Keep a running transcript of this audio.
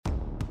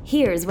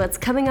Here's what's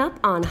coming up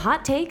on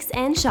Hot Takes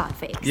and Shot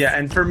Fakes. Yeah,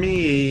 and for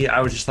me, I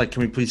was just like,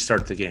 can we please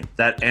start the game?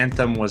 That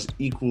anthem was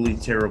equally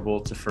terrible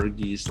to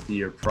Fergie's the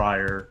year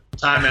prior.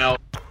 Timeout.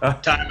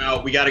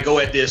 Timeout. We got to go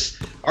at this.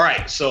 All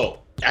right,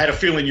 so I had a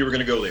feeling you were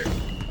going to go there.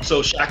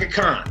 So Shaka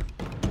Khan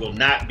will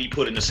not be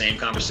put in the same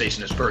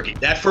conversation as Fergie.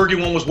 That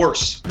Fergie one was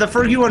worse. The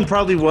Fergie one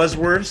probably was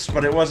worse,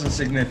 but it wasn't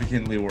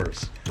significantly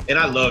worse. And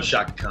I love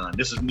Shaka Khan.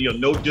 This is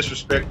no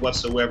disrespect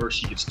whatsoever.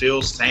 She could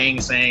still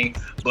sing,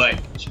 but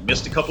she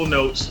missed a couple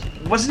notes.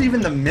 It wasn't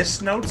even the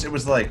missed notes. It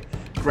was like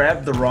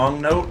grabbed the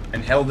wrong note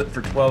and held it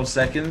for 12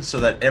 seconds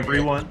so that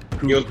everyone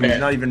who's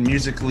not even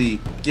musically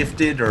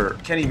gifted or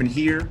can't even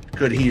hear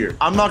could hear.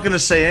 I'm not going to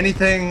say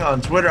anything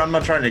on Twitter. I'm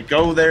not trying to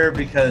go there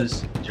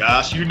because...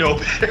 Josh, you know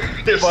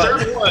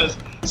better.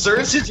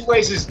 Certain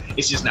situations,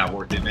 it's just not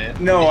worth it, man.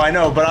 No, I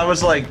know, but I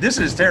was like, this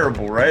is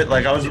terrible, right?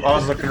 Like I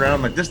was looking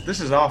around like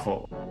this is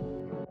awful.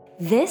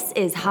 This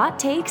is Hot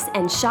Takes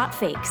and Shot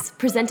Fakes,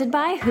 presented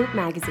by Hoop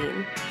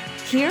Magazine.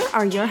 Here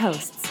are your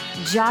hosts,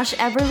 Josh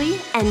Everly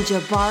and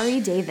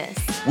Jabari Davis.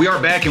 We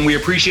are back, and we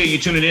appreciate you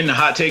tuning in to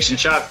Hot Takes and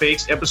Shot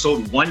Fakes,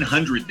 episode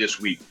 100 this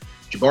week.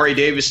 Jabari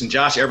Davis and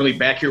Josh Everly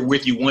back here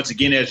with you once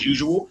again, as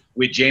usual,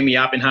 with Jamie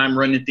Oppenheim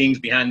running things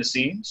behind the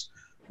scenes.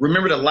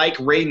 Remember to like,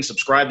 rate, and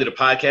subscribe to the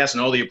podcast in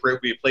all the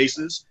appropriate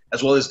places,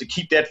 as well as to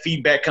keep that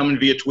feedback coming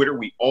via Twitter.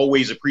 We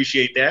always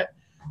appreciate that.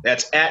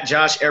 That's at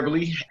Josh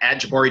Everly,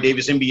 at Jabari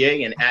Davis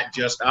NBA, and at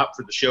Just Op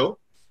for the show.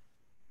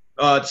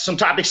 Some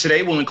topics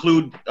today will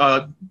include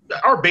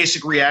our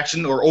basic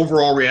reaction or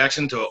overall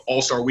reaction to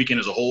All-Star Weekend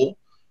as a whole.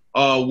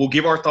 We'll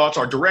give our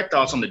direct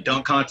thoughts on the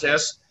dunk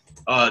contest,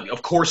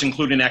 of course,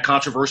 including that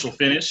controversial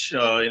finish,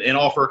 and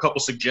offer a couple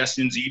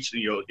suggestions each,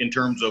 in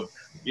terms of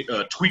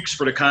tweaks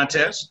for the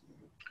contest.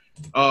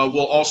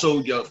 We'll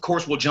also, of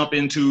course, we'll jump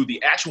into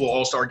the actual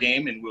All-Star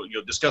game, and we'll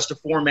discuss the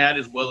format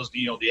as well as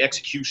the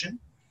execution,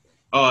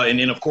 and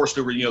then of course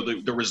the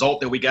result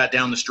that we got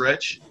down the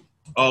stretch.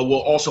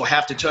 We'll also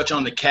have to touch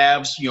on the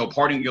Cavs,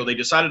 parting. They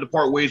decided to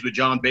part ways with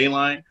John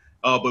Beilein,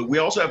 but we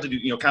also have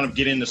to kind of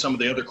get into some of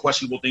the other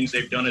questionable things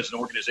they've done as an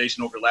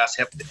organization over the last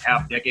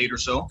half decade or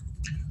so.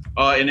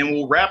 And then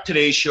we'll wrap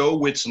today's show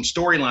with some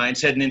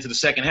storylines heading into the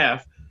second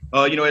half.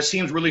 As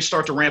teams really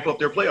start to ramp up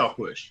their playoff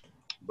push.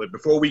 But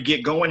before we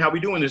get going, how we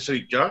doing this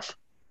week, Josh?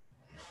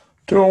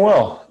 Doing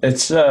well.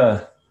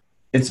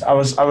 I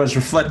was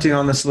reflecting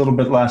on this a little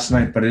bit last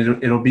night, but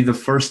it'll be the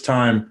first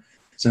time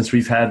since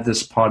we've had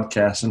this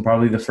podcast, and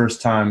probably the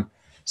first time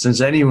since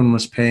anyone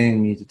was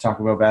paying me to talk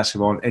about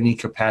basketball in any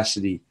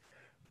capacity,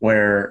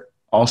 where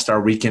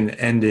All-Star Weekend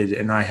ended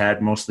and I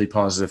had mostly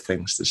positive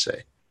things to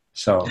say.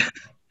 So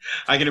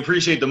I can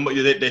appreciate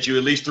that you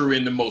at least threw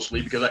in the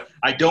mostly, because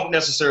I don't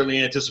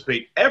necessarily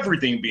anticipate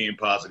everything being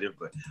positive,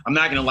 but I'm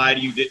not going to lie to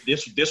you.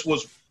 This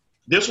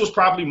was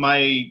probably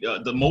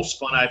the most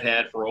fun I've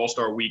had for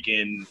All-Star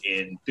Weekend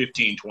in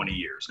 15, 20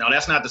 years. Now,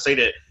 that's not to say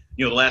that,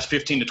 the last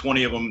 15 to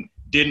 20 of them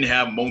didn't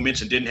have moments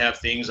and didn't have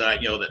things that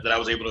I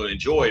was able to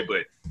enjoy,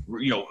 but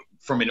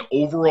from an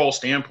overall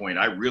standpoint,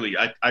 I really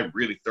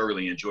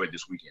thoroughly enjoyed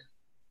this weekend.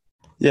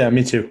 Yeah,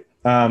 me too.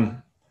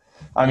 I'll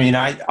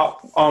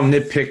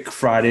nitpick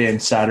Friday and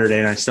Saturday,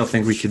 and I still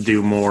think we could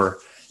do more.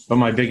 But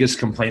my biggest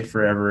complaint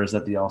forever is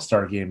that the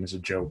All-Star game is a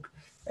joke,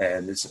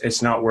 and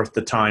it's not worth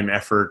the time,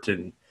 effort,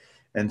 and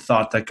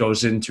thought that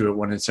goes into it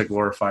when it's a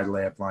glorified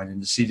layup line.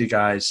 And to see the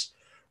guys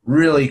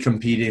really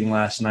competing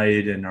last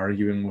night and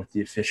arguing with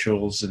the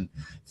officials and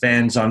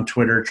fans on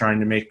Twitter trying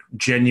to make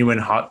genuine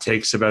hot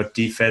takes about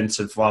defense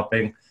and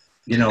flopping,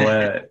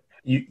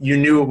 you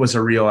knew it was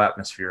a real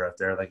atmosphere out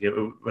there. Like, it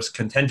was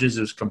contentious,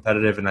 it was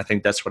competitive, and I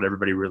think that's what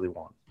everybody really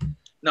wanted.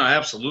 No,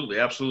 absolutely.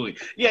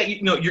 Yeah,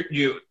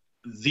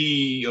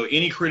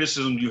 any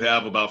criticism you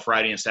have about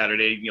Friday and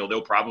Saturday,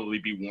 they'll probably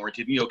be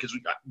warranted, because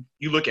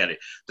you look at it.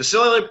 The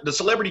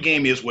celebrity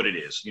game is what it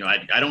is.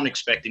 I don't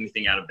expect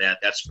anything out of that.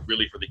 That's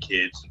really for the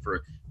kids and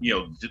for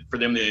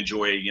them to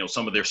enjoy,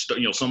 some of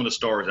some of the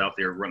stars out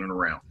there running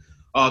around.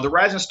 The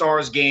Rising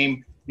Stars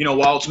game,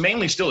 while it's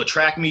mainly still a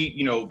track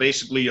meet,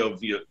 basically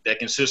that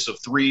consists of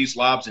threes,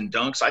 lobs, and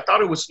dunks, I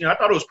thought it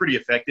was pretty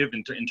effective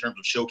in terms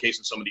of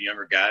showcasing some of the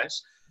younger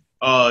guys.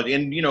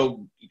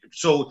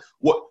 So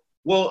what?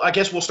 Well, I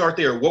guess we'll start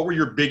there. What were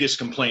your biggest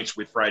complaints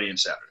with Friday and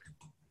Saturday?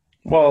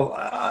 Well,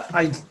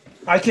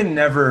 I can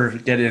never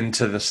get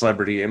into the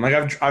celebrity game.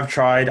 Like, I've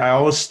tried. I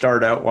always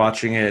start out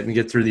watching it and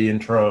get through the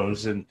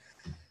intros, and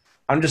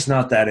I'm just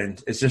not that in.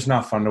 It's just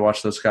not fun to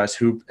watch those guys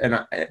hoop.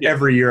 And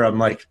every year I'm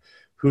like,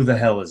 who the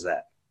hell is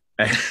that?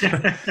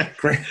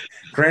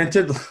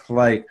 Granted,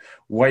 like,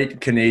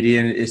 white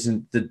Canadian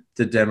isn't the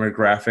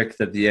demographic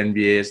that the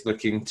NBA is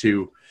looking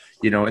to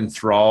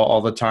enthrall all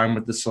the time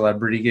with the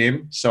celebrity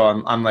game. So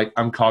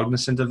I'm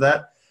cognizant of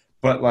that.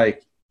 But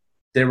like,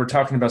 they were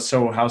talking about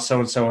how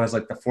so-and-so has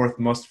like the fourth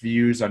most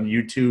views on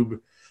YouTube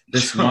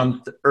this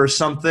month or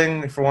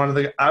something for one of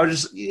the, I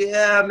was just,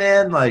 yeah,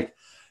 man. Like,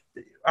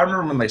 I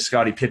remember when like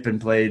Scottie Pippen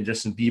played and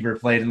Justin Bieber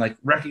played, and like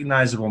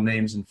recognizable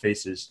names and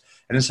faces.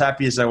 And as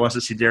happy as I was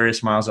to see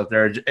Darius Miles out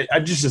there,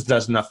 it just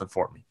does nothing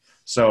for me.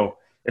 So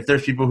if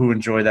there's people who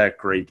enjoy that,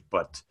 great.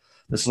 But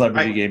the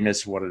celebrity game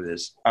is what it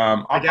is.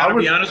 I gotta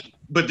be honest,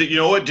 but you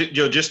know what?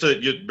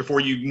 Before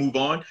you move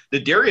on, the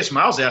Darius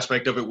Miles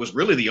aspect of it was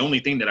really the only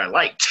thing that I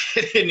liked,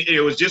 and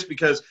it was just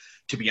because,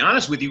 to be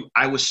honest with you,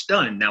 I was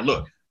stunned. Now,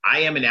 look, I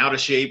am an out of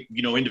shape,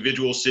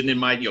 individual sitting in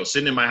my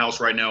house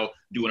right now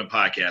doing a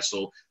podcast.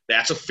 So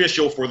that's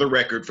official for the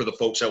record for the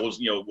folks that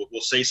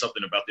will say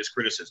something about this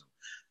criticism.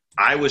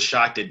 I was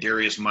shocked that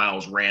Darius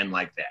Miles ran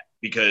like that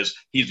because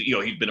he's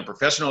been a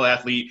professional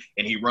athlete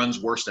and he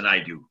runs worse than I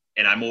do.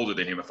 And I'm older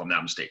than him, if I'm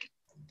not mistaken.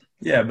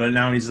 Yeah, but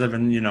now he's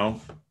living,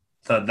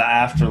 the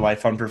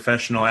afterlife on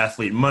professional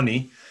athlete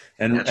money.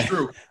 And that's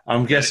true.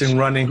 I'm guessing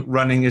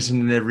running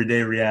isn't an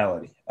everyday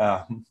reality.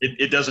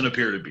 It doesn't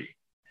appear to be.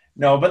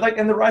 No, but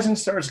in the Rising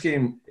Stars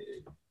game,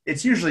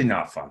 it's usually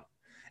not fun.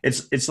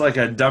 It's like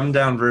a dumbed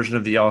down version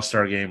of the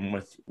All-Star game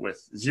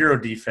with zero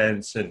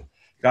defense and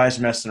guys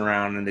messing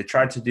around, and they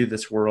tried to do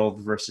this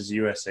World versus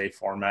USA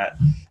format,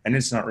 and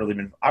it's not really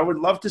been – I would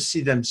love to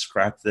see them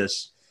scrap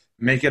this,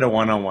 make it a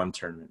one-on-one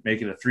tournament,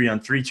 make it a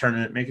 3-on-3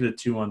 tournament, make it a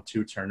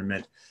 2-on-2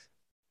 tournament,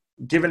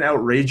 give an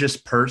outrageous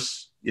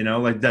purse,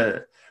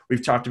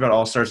 we've talked about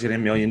All-Stars getting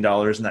 $1 million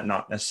and that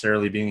not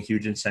necessarily being a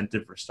huge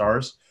incentive for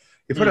stars.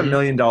 You put $1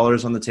 million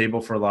on the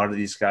table for a lot of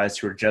these guys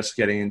who are just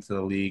getting into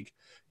the league,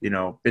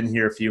 been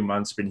here a few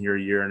months, been here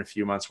a year and a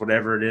few months,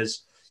 whatever it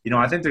is.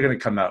 I think they're going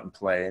to come out and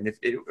play. And if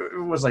it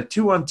was like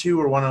 2-on-2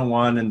 or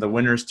 1-on-1 and the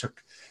winners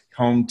took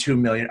home $2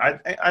 million,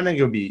 I think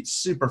it would be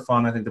super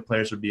fun. I think the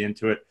players would be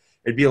into it.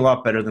 It'd be a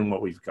lot better than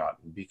what we've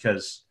gotten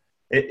because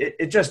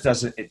it just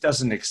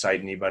doesn't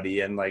excite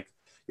anybody. And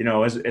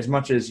as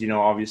much as,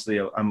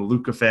 obviously I'm a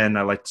Luka fan,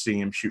 I like seeing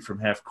him shoot from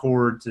half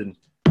court and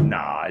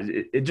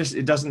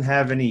it doesn't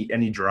have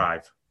any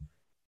drive.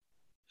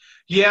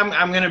 Yeah,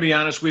 I'm going to be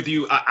honest with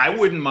you. I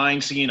wouldn't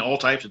mind seeing all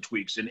types of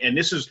tweaks. And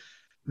this is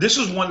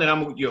one that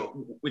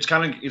it's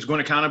going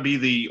to kind of be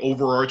the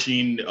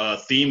overarching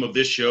theme of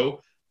this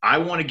show. I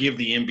want to give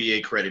the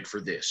NBA credit for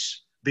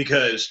this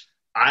because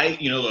I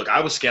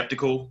was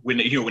skeptical when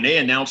they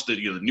announced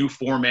the new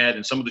format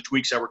and some of the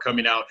tweaks that were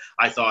coming out.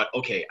 I thought,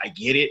 okay, I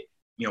get it.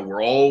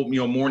 We're all,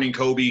 mourning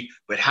Kobe,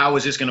 but how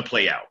is this going to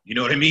play out? You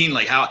know what I mean?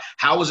 Like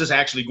how is this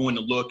actually going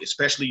to look?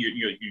 Especially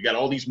you got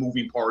all these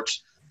moving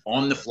parts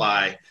on the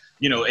fly,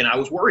 and I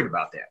was worried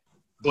about that.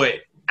 But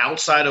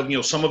outside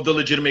of, some of the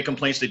legitimate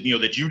complaints that,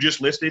 that you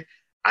just listed,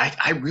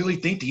 I really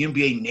think the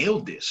NBA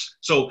nailed this.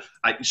 So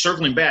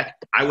circling back,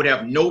 I would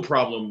have no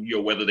problem,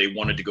 whether they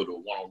wanted to go to a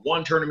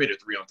 1-on-1 tournament, a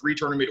 3-on-3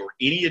 tournament, or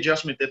any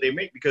adjustment that they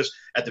make, because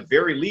at the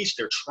very least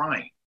they're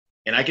trying,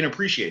 and I can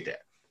appreciate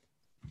that.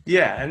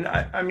 Yeah, and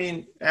I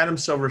mean, Adam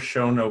Silver's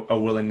shown a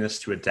willingness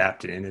to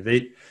adapt and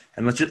innovate,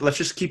 and let's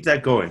just keep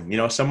that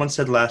going. Someone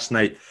said last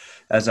night,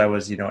 as I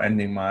was,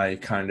 ending my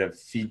kind of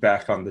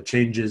feedback on the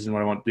changes and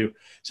what I want to do,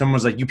 someone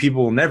was like, "You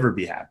people will never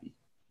be happy,"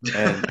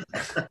 and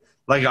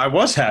I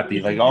was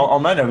happy. All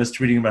night I was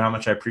tweeting about how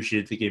much I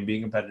appreciated the game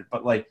being competitive,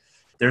 but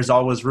there's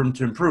always room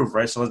to improve,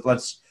 right? So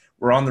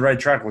we're on the right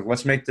track.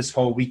 Let's make this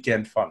whole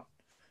weekend fun,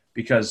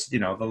 because the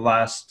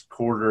last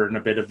quarter and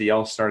a bit of the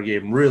All-Star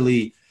game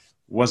really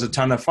was a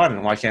ton of fun,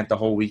 and why can't the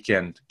whole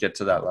weekend get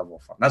to that level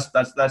of fun?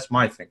 That's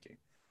my thinking.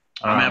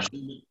 I'm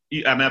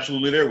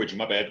absolutely there with you.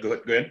 My bad. Go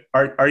ahead.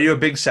 Are you a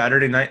big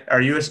Saturday night? Are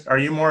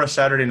you more a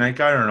Saturday night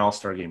guy or an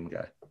All-Star game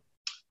guy?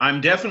 I'm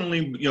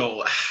definitely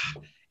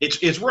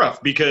it's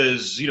rough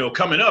because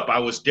coming up I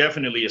was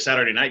definitely a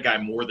Saturday night guy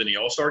more than the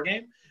All-Star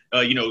game.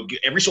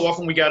 Every so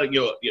often we got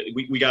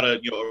we got a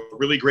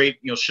really great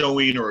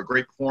showing or a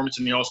great performance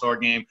in the All-Star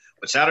game,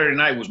 but Saturday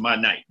night was my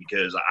night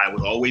because I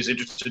was always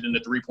interested in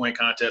the 3-point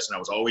contest and I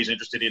was always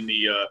interested in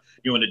the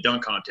in the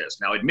dunk contest.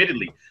 Now,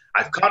 admittedly,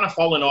 I've kind of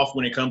fallen off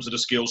when it comes to the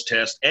skills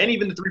test and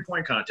even the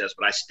 3-point contest,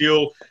 but I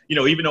still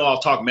even though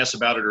I'll talk mess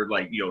about it or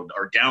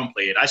or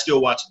downplay it, I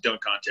still watch the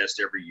dunk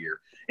contest every year.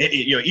 And,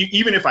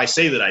 even if I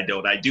say that I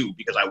don't, I do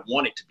because I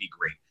want it to be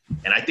great.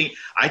 And I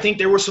think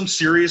there were some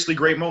seriously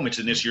great moments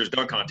in this year's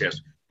dunk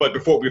contest. But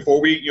before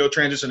we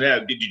transition to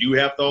that, did you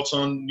have thoughts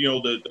on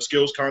the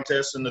skills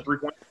contest and the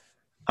 3-point?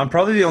 I'm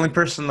probably the only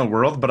person in the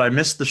world, but I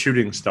missed the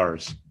shooting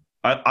stars.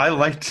 I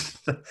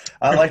liked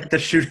the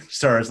shooting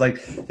stars,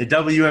 like the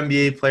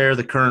WNBA player,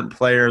 the current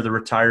player, the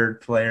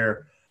retired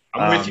player.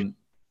 I'm with you.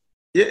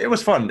 It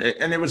was fun,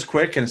 and it was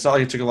quick, and it's not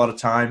like it took a lot of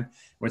time.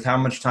 With how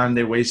much time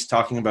they waste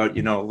talking about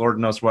Lord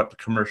knows what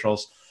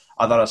commercials.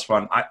 I thought it was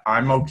fun.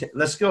 I'm okay.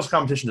 The skills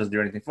competition doesn't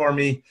do anything for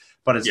me,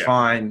 but it's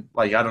fine.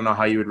 I don't know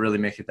how you would really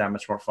make it that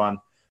much more fun.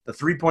 The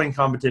 3-point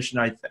competition,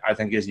 I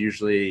think, is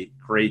usually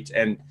great.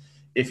 And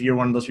if you're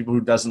one of those people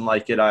who doesn't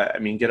like it, I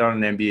mean, get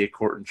on an NBA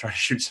court and try to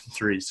shoot some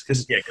threes.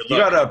 Because you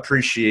got to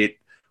appreciate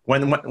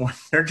when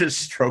they're just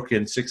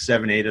stroking 6,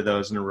 7, 8 of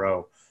those in a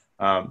row.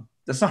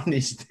 That's not an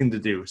easy thing to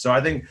do. So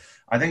I think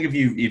if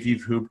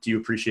you've hooped, you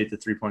appreciate the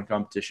 3-point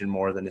competition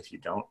more than if you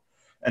don't.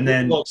 And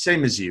then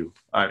same as you.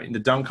 I mean, the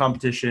dunk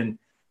competition,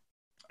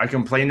 I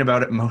complain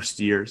about it most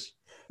years,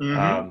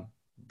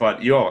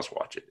 but you always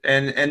watch it.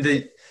 And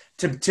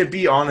to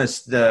be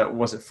honest, are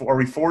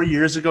we 4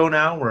 years ago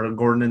now where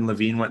Gordon and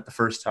Levine went the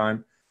first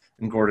time?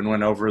 and Gordon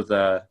went over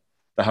the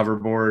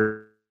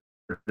hoverboard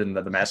and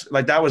the mask.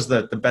 Like, that was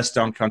the best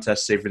dunk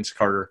contest, save Vince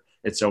Carter.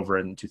 It's over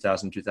in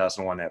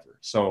 2001 ever.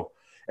 So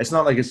it's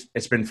not like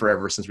it's been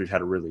forever since we've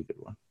had a really good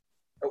one.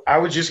 I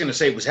was just going to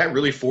say, was that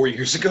really 4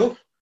 years ago?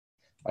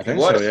 I think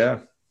so, yeah.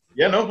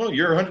 Yeah, no,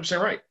 you're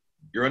 100% right.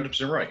 You're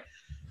 100% right.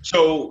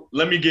 So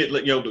let me get,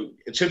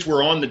 since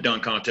we're on the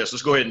dunk contest,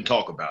 let's go ahead and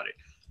talk about it.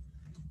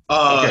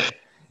 Okay.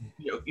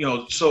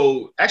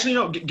 So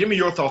actually, give me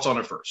your thoughts on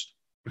it first.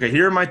 Okay,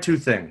 here are my two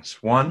things.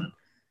 One,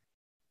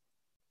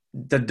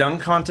 the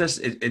dunk contest,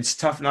 it's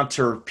tough not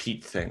to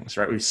repeat things,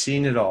 right? We've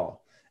seen it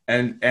all.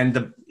 And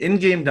the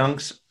in-game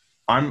dunks,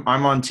 I'm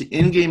on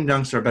in-game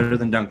dunks are better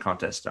than dunk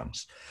contest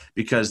dunks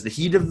because the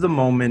heat of the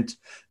moment,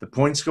 the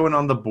points going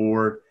on the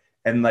board,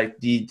 and like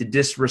the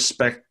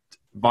disrespect,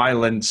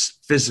 violence,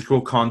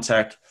 physical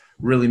contact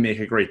really make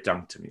a great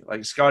dunk to me.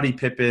 Like Scottie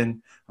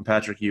Pippen on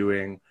Patrick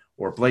Ewing,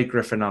 or Blake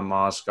Griffin on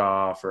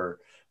Mozgov, or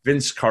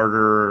Vince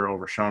Carter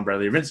over Sean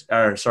Bradley, Tracy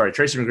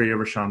McGrady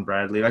over Sean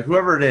Bradley, like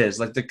whoever it is,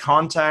 like the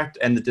contact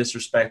and the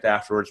disrespect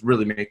afterwards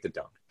really make the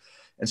dunk.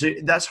 And so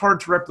that's hard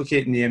to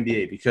replicate in the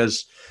NBA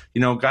because,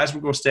 guys will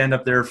go stand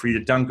up there for you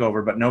to dunk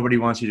over, but nobody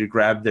wants you to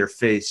grab their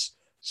face,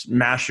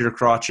 smash your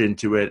crotch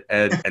into it,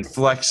 and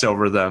flex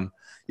over them,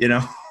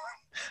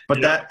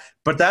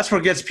 But that's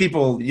what gets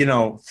people,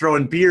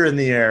 throwing beer in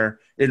the air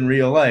in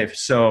real life.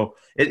 So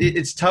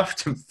it's tough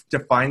to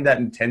find that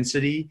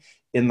intensity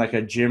in like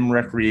a gym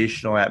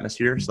recreational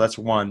atmosphere. So that's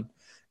one.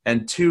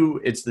 And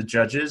two, it's the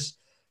judges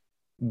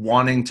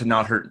wanting to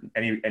not hurt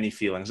any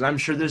feelings. And I'm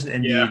sure there's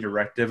an NBA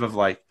directive of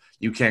like,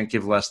 you can't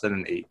give less than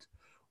an 8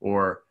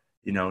 or,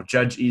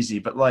 judge easy.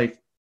 But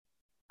like,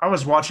 I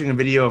was watching a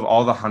video of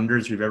all the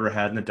hundreds we've ever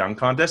had in a dunk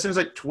contest. And it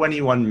was like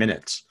 21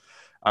 minutes.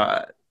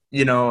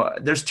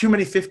 There's too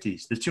many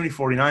 50s. There's too many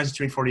 49s,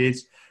 too many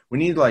 48s. We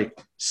need like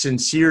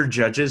sincere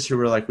judges who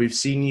are like, we've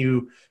seen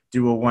you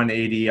do a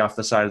 180 off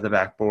the side of the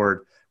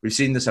backboard. We've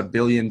seen this a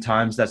billion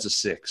times. That's a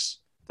 6.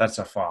 That's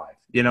a 5.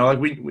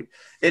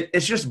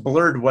 It's just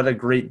blurred what a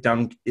great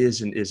dunk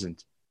is and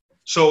isn't.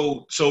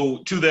 So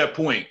to that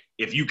point,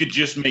 if you could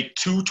just make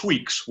 2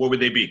 tweaks, what would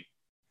they be?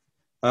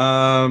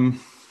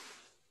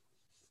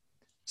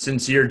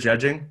 Sincere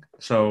judging.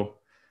 So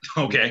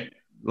okay.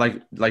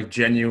 Like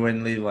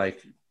genuinely,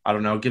 like, I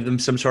don't know, give them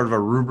some sort of a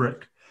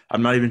rubric.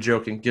 I'm not even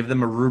joking. Give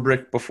them a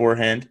rubric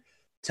beforehand.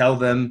 Tell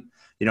them,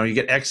 you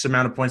get X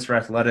amount of points for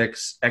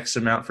athletics, X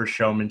amount for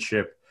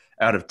showmanship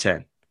out of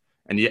 10.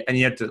 And you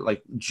have to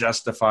like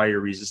justify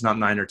your reasons. It's not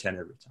 9 or 10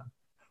 every time.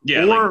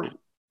 Yeah.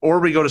 Or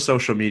we go to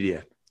social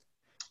media.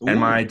 Ooh. And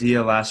my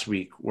idea last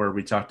week where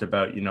we talked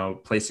about,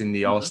 placing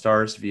the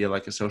all-stars via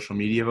like a social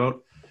media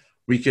vote,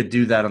 we could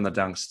do that on the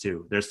dunks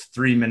too. There's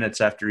 3 minutes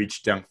after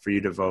each dunk for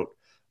you to vote.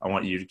 I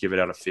want you to give it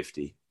out of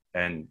 50,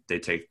 and they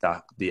take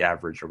the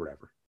average or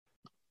whatever.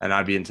 And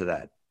I'd be into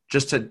that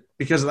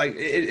because like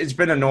it's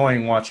been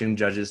annoying watching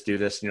judges do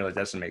this, and you're like,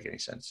 that doesn't make any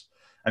sense.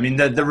 I mean,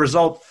 the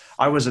result,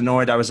 I was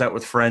annoyed. I was out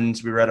with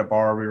friends. We were at a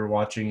bar. We were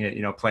watching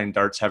it, playing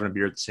darts, having a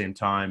beer at the same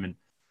time.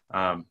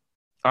 And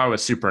I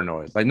was super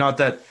annoyed. Like, not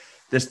that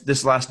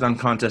this last dunk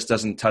contest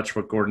doesn't touch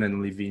what Gordon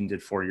and Levine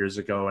did 4 years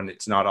ago, and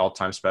it's not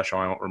all-time special.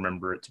 I won't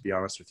remember it, to be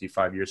honest with you,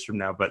 5 years from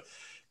now. But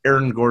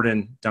Aaron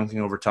Gordon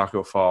dunking over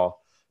Taco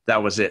Fall,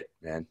 that was it,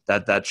 man.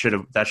 That should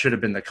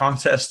have been the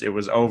contest. It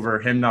was over.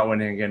 Him not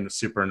winning again was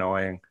super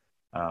annoying.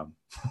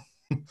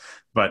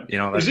 But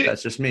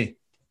that's just me.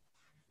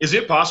 Is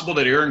it possible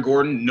that Aaron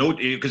Gordon,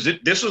 because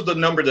this is the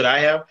number that I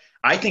have,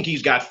 I think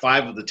he's got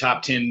 5 of the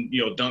top 10,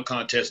 dunk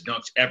contest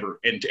dunks ever,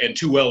 and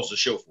 2 L's to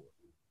show for it.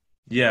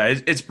 Yeah,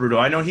 it's brutal.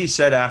 I know he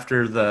said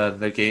after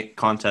the game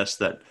contest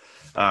that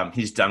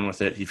he's done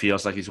with it. He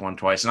feels like he's won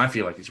twice, and I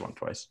feel like he's won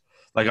twice.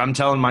 Like, I'm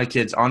telling my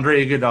kids,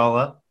 Andre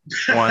Iguodala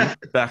won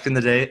back in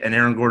the day, and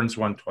Aaron Gordon's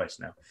won twice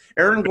now.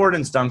 Aaron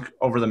Gordon's dunk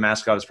over the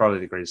mascot is probably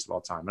the greatest of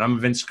all time, and I'm a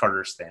Vince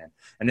Carter stan,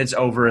 and it's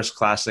over as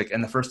classic.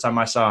 And the first time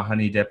I saw a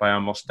honey dip, I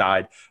almost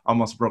died,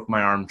 almost broke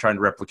my arm trying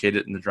to replicate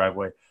it in the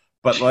driveway.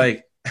 But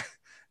like,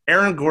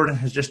 Aaron Gordon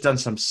has just done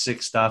some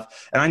sick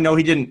stuff, and I know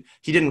he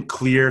didn't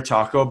clear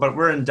Taco, but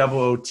we're in double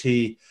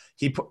OT.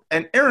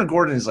 And Aaron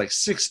Gordon is like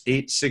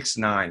 6'8",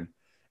 6'9",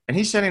 and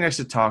he's standing next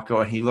to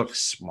Taco, and he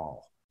looks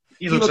small.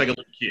 He looks like a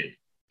little kid.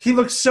 He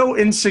looks so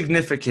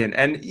insignificant.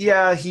 And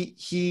yeah, he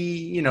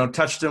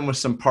touched him with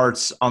some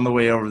parts on the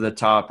way over the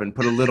top and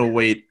put a little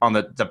weight on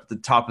the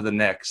top of the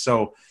neck.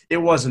 So it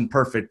wasn't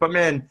perfect. But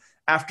man,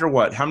 after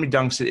what? How many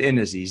dunks in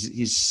is he?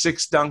 He's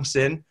 6 dunks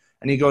in,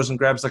 and he goes and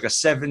grabs like a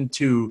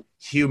 7'2"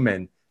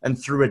 human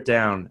and threw it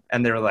down.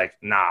 And they were like,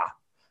 nah.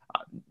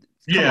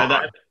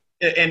 Yeah,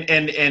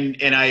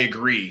 and I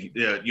agree.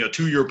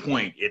 To your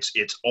point,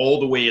 it's all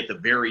the way at the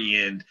very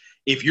end.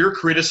 If you're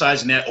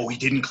criticizing that, he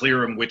didn't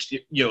clear him, which,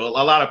 a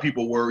lot of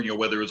people were,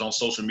 whether it was on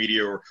social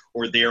media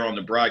or there on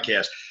the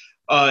broadcast.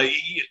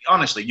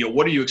 Honestly,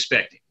 what are you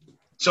expecting?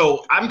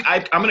 So I'm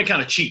going to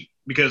kind of cheat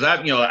because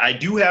I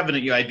do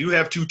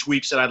have 2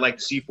 tweaks that I'd like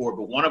to see for it,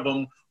 but one of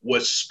them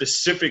was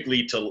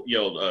specifically to,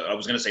 I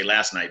was going to say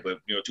last night, but,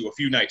 to a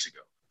few nights ago.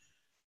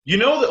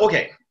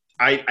 Okay,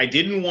 I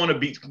didn't want to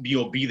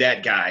be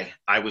that guy.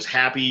 I was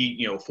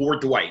happy, for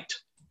Dwight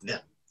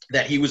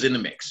that he was in the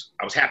mix.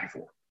 I was happy for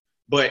him.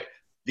 But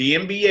the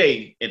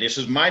NBA, and this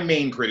is my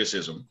main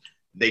criticism,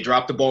 they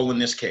dropped the ball in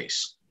this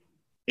case.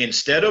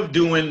 Instead of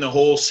doing the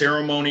whole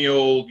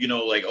ceremonial,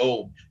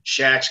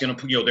 Shaq's going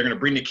to, they're going to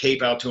bring the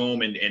cape out to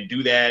him and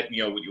do that,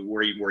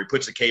 where he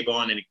puts the cape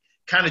on and he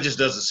kind of just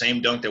does the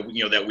same dunk that,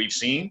 that we've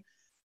seen.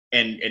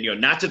 And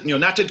not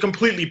to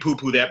completely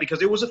poo-poo that,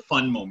 because it was a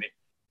fun moment.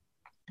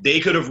 They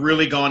could have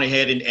really gone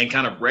ahead and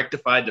kind of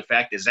rectified the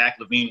fact that Zach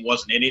LaVine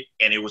wasn't in it.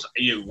 And it was,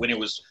 when it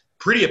was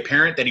pretty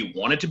apparent that he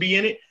wanted to be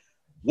in it.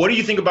 What do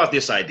you think about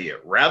this idea?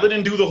 Rather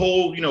than do the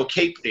whole,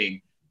 cape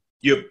thing,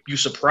 you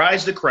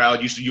surprise the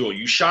crowd.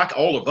 You shock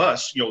all of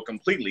us,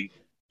 completely.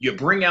 You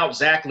bring out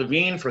Zach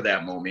LaVine for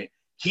that moment.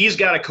 He's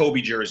got a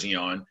Kobe jersey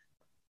on.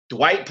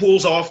 Dwight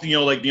pulls off,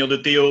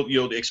 the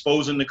deal,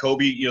 exposing the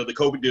Kobe,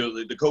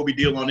 the Kobe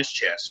deal on his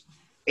chest.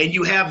 And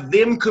you have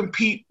them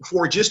compete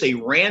for just a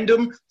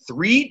random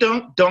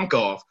 3-dunk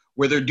off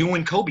where they're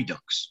doing Kobe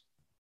dunks.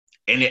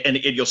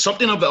 And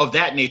something of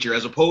that nature,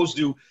 as opposed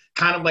to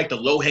kind of like the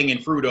low-hanging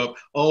fruit of,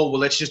 oh, well,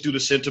 let's just do the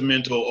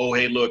sentimental, oh,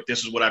 hey, look,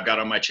 this is what I've got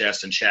on my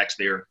chest and Shaq's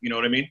there. You know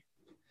what I mean?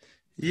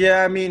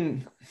 Yeah, I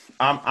mean,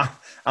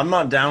 I'm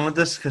not down with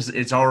this because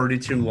it's already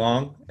too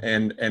long,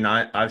 and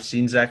I've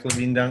seen Zach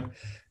LaVine dunk,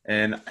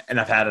 and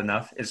I've had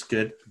enough. It's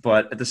good,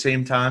 but at the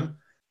same time,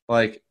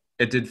 like,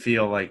 it did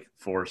feel like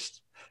forced.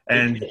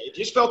 And it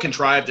just felt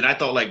contrived, and I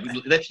thought, like,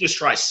 let's just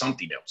try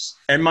something else.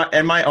 And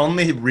my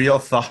only real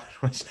thought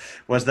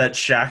was that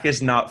Shaq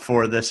is not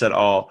for this at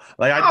all.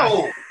 Like,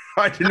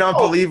 I do not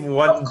believe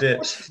one bit. Of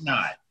course he's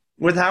not.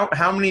 With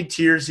how many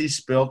tears he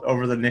spilled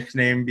over the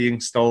nickname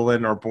being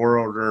stolen or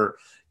borrowed or,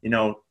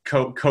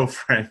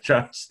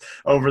 co-franchised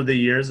over the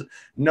years,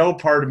 no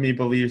part of me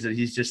believes that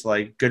he's just,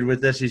 like, good with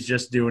this. He's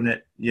just doing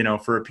it,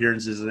 for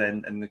appearances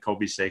and the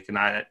Kobe's sake. And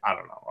I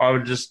don't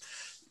know.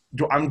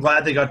 I'm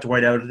glad they got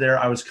Dwight out of there.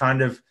 I was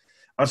kind of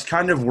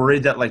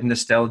worried that, like,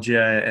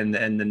 nostalgia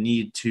and the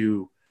need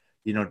to,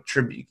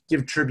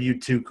 give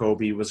tribute to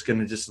Kobe was going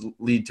to just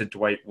lead to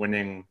Dwight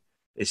winning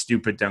a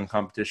stupid dunk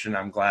competition.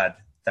 I'm glad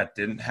that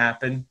didn't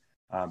happen.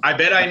 I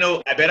bet I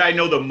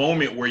know the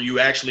moment where you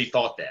actually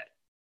thought that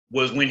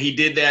was when he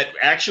did that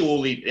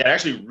actually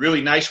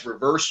really nice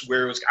reverse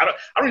where it was, I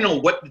don't even know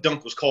what the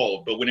dunk was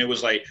called, but when it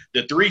was like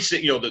the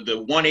the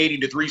 180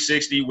 to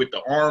 360 with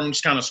the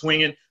arms kind of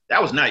swinging, that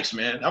was nice,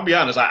 man. I'll be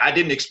honest, I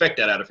didn't expect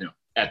that out of him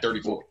at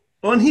 34.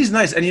 Well, and he's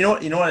nice. And you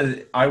know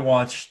what I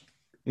watched.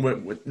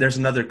 There's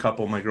another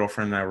couple. My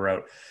girlfriend and I were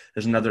out.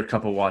 There's another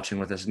couple watching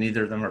with us.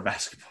 Neither of them are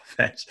basketball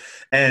fans.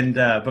 And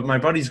but my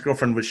buddy's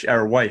girlfriend, which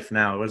our wife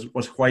now,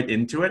 was quite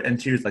into it.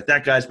 And she was like,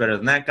 that guy's better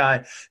than that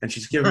guy. And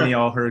she's giving me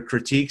all her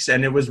critiques.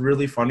 And it was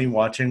really funny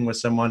watching with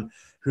someone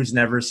who's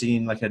never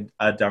seen like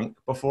a dunk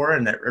before.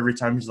 And every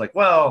time he's like,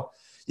 well,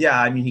 yeah,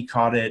 I mean, he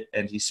caught it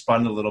and he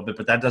spun a little bit,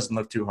 but that doesn't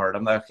look too hard.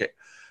 I'm like, okay.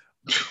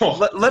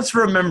 Let's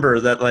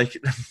remember that, like,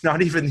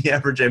 not even the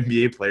average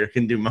NBA player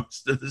can do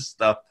most of this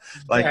stuff.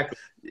 Like,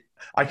 exactly.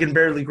 I can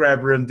barely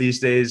grab rim these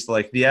days.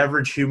 Like, the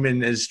average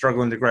human is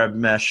struggling to grab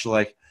mesh.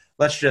 Like,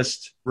 let's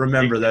just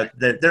remember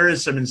that there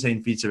is some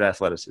insane feats of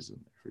athleticism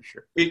for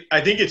sure.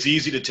 I think it's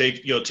easy to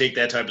take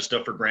that type of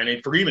stuff for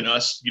granted. For even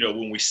us,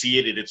 when we see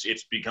it,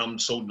 it's become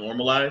so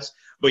normalized.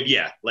 But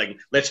yeah, like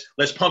let's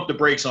pump the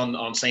brakes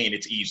on saying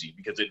it's easy,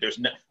 because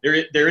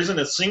there isn't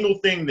a single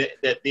thing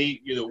that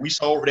they we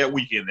saw over that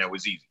weekend that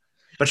was easy.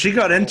 But she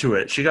got into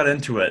it. She got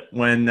into it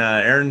when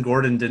Aaron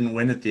Gordon didn't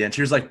win at the end.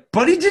 She was like,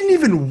 "But he didn't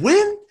even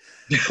win."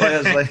 I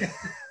was like,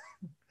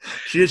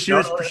 she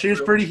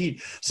was pretty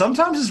heat.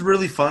 Sometimes it's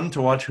really fun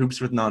to watch hoops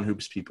with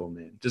non-hoops people,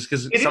 man. Just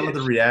because some of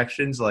the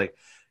reactions, like,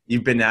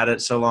 you've been at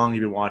it so long,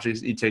 you've been watching,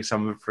 you take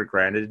some of it for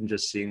granted, and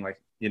just seeing,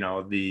 like,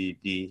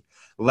 the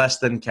less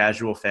than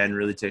casual fan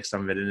really take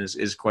some of it in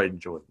is quite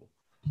enjoyable.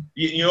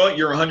 You know what?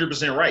 You're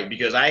 100% right,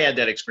 because I had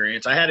that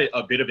experience. I had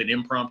a bit of an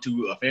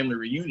impromptu family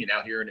reunion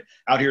out here in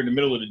the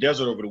middle of the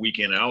desert over the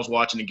weekend, and I was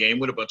watching the game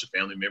with a bunch of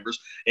family members,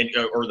 and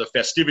or the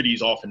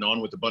festivities off and on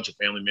with a bunch of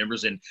family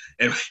members, and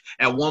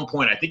at one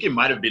point, I think it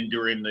might have been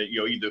during the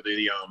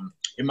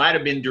it might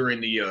have been during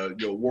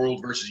the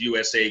World versus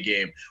USA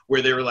game,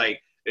 where they were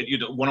like,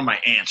 one of my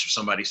aunts or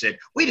somebody said,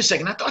 "Wait a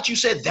second, I thought you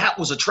said that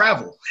was a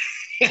travel."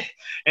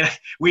 And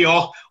we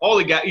all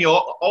the guys,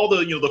 all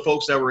the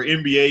folks that were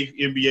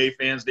NBA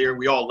fans there,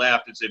 we all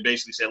laughed and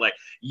basically said, like,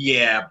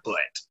 yeah,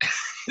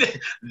 but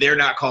they're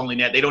not calling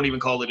that. They don't even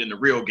call it in the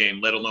real game,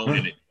 let alone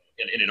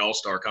in an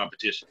all-star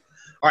competition.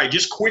 All right,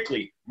 just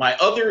quickly, my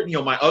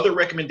other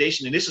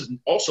recommendation, and this is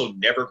also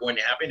never going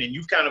to happen, and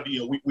you've kind of,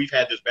 we've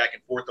had this back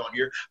and forth on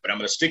here, but I'm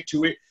going to stick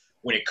to it.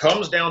 When it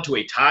comes down to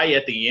a tie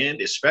at the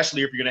end,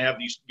 especially if you're going to have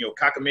these,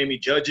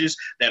 cockamamie judges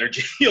that are,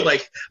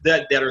 like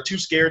that are too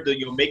scared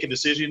to, make a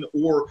decision,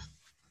 or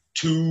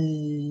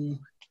too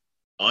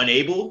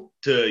unable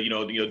to,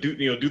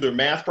 do their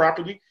math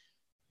properly,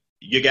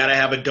 you got to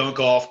have a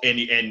dunk off, and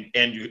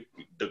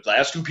the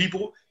last two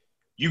people,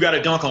 you got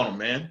to dunk on them,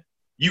 man.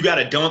 you got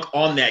to dunk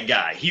on that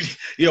guy. He's,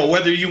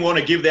 whether you want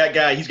to give that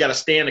guy, he's got to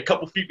stand a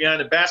couple feet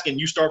behind the basket and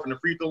you start from the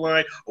free throw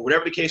line or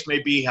whatever the case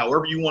may be,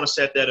 however you want to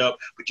set that up.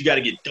 But you got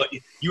to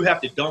you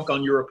have to dunk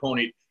on your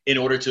opponent in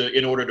order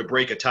to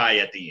break a tie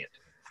at the end.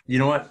 You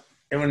know what?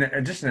 It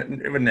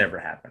would never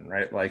happen,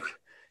 right? Like,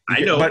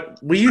 I know. But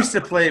we used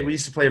to play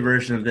a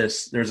version of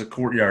this. There's a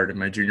courtyard in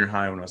my junior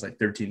high when I was like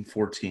 13,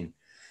 14.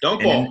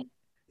 Dunk ball.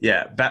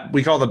 Yeah,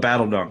 we call the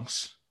battle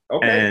dunks.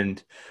 Okay.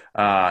 And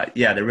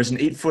there was an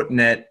 8-foot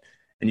net,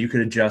 and you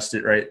could adjust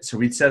it, right? So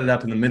we'd set it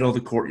up in the middle of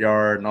the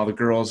courtyard, and all the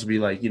girls would be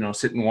like,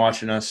 sitting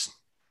watching us,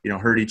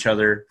 hurt each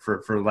other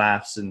for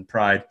laughs and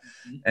pride.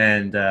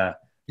 And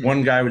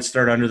one guy would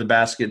start under the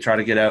basket, try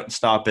to get out and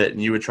stop it,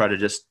 and you would try to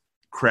just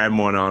cram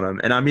one on him.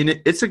 And I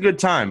mean, it's a good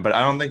time, but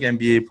I don't think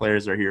NBA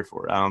players are here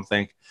for it. I don't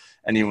think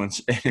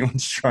anyone's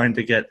trying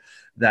to get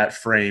that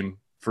frame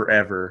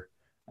forever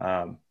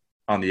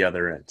on the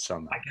other end.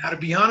 So I got to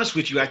be honest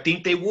with you. I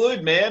think they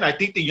would, man. I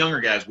think the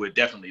younger guys would,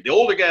 definitely. The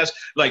older guys,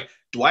 like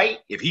Dwight,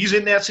 if he's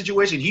in that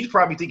situation, he's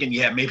probably thinking,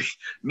 yeah,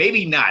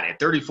 maybe not at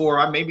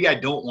 34. Maybe I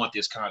don't want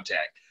this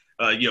contact.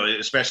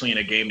 Especially in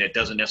a game that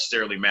doesn't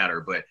necessarily matter.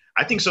 But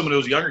I think some of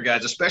those younger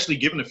guys, especially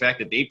given the fact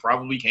that they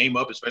probably came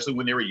up, especially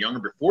when they were younger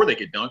before they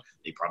could dunk,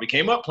 they probably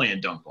came up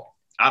playing dunk ball.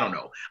 I don't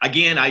know.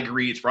 Again, I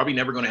agree. It's probably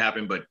never going to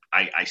happen, but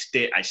I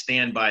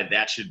stand by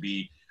that should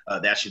be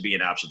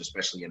an option,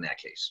 especially in that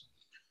case.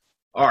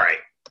 All right.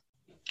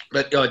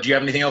 But do you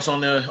have anything else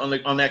on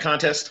that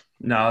contest?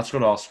 No, let's go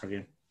to All-Star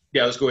game.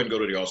 Yeah, let's go ahead and go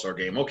to the All-Star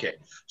game. Okay.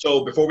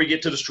 So before we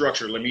get to the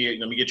structure, let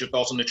me get your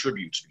thoughts on the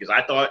tributes, because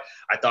I thought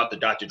the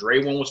Dr.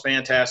 Dre one was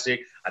fantastic.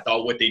 I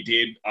thought what they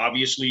did,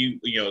 obviously,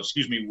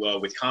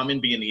 with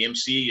Common being the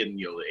MC and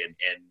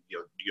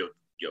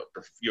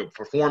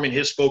performing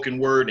his spoken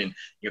word and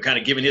kind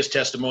of giving his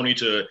testimony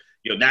to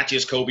not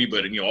just Kobe,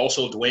 but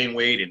also Dwayne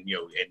Wade and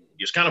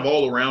just kind of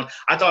all around.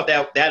 I thought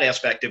that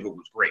aspect of it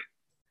was great.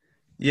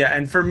 Yeah,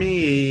 and for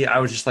me, I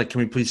was just like, can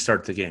we please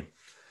start the game?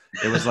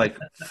 It was like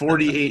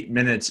 48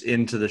 minutes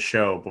into the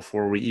show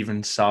before we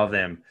even saw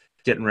them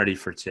getting ready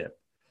for tip.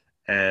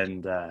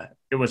 And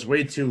it was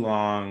way too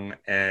long,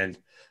 and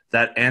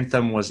that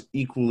anthem was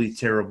equally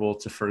terrible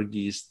to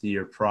Fergie's the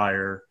year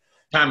prior.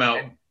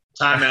 Timeout.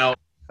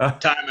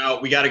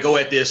 We got to go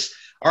at this.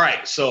 All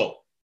right, so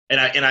and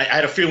I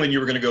had a feeling you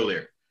were going to go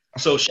there.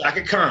 So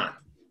Shaka Khan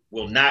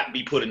will not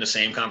be put in the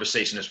same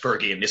conversation as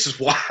Fergie, and this is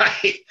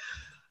why.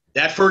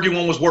 That Fergie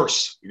one was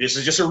worse. This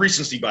is just a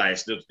recency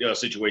bias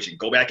situation.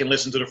 Go back and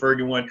listen to the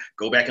Fergie one.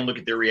 Go back and look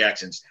at their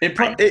reactions. The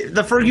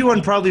Fergie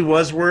one probably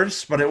was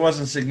worse, but it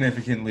wasn't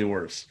significantly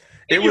worse.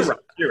 You're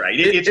right.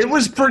 It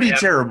was pretty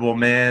terrible,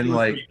 man.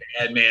 Like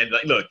bad, man.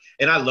 Like, look,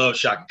 and I love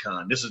Shaka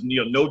Khan. This is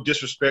no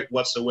disrespect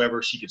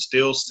whatsoever. She could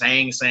still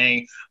sing,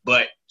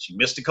 but she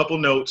missed a couple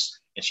notes.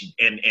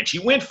 And she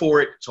went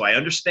for it, so I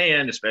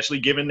understand, especially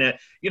given that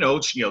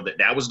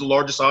that was the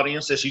largest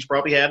audience that she's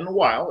probably had in a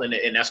while,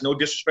 and that's no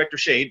disrespect or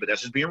shade, but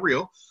that's just being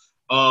real.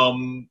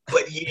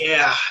 But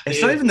yeah,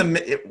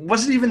 it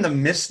wasn't even the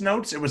missed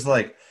notes. It was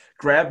like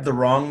grabbed the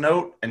wrong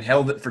note and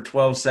held it for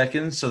 12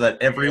 seconds so that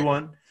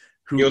everyone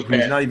who's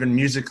not even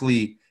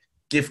musically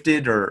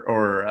gifted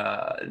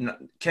or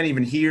can't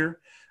even hear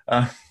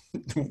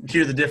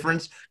the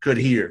difference could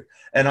hear.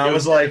 And I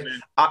was like,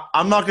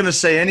 I'm not going to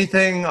say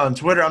anything on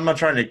Twitter. I'm not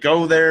trying to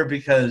go there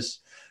because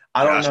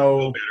I don't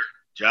know.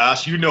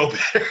 Josh, you know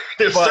better.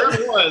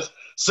 There's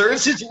certain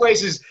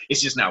situations,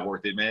 it's just not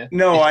worth it, man.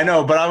 No, I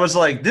know. But I was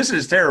like, this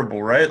is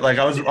terrible, right? Like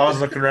I was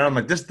looking around, I'm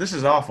like, this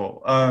is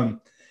awful.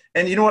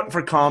 And you know what?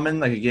 For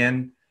Common, like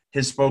again,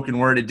 his spoken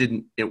word, it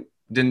didn't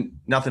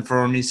nothing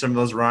for me. Some of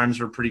those rhymes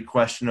were pretty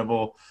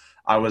questionable.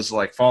 I was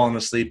like falling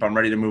asleep. I'm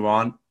ready to move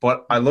on.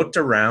 But I looked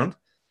around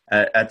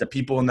at the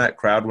people in that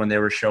crowd when they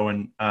were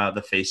showing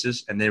the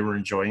faces and they were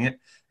enjoying it.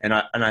 And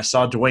I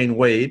saw Dwayne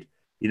Wade,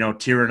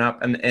 tearing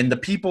up. And the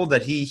people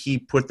that he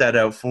put that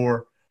out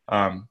for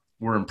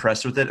were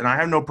impressed with it. And I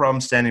have no problem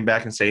standing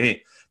back and saying,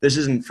 hey, this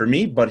isn't for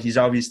me, but he's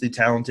obviously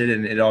talented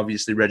and it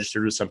obviously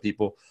registered with some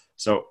people.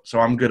 So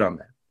I'm good on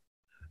that.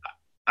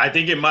 I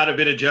think it might have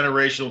been a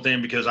generational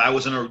thing because I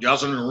was in a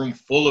room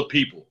full of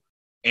people.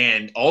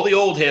 And all the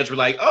old heads were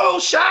like, oh,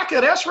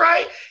 Shaka, that's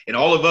right. And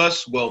all of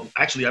us, well,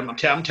 actually, I'm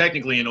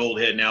technically an old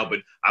head now, but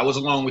I was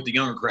along with the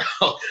younger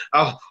crowd.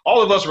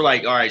 All of us were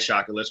like, all right,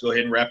 Shaka, let's go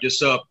ahead and wrap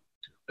this up.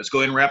 Let's go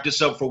ahead and wrap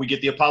this up before we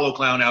get the Apollo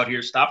clown out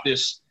here. Stop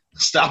this,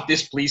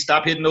 please.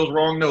 Stop hitting those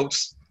wrong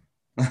notes.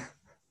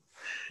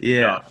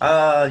 Yeah.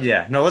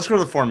 No, let's go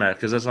to the format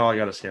because that's all I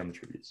got to say on the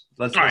tributes.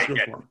 Let's go to the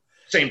format.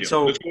 Same deal.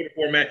 So, let's go to the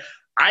format.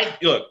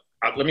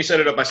 Let me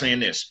set it up by saying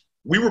this.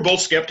 We were both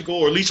skeptical,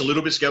 or at least a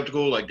little bit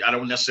skeptical. Like, I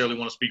don't necessarily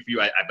want to speak for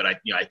you, but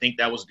I think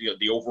that was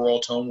the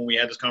overall tone when we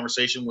had this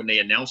conversation when they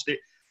announced it.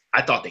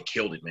 I thought they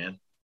killed it, man.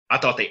 I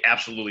thought they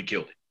absolutely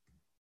killed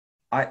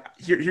it.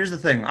 Here's the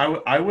thing.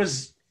 I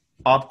was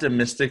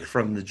optimistic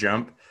from the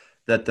jump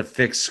that the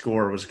fixed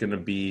score was going to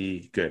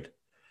be good.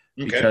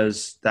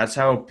 because that's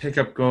how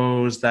pickup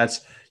goes.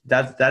 That's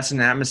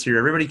an atmosphere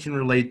everybody can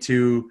relate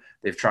to.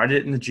 They've tried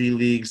it in the G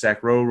League.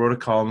 Zach Rowe wrote a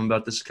column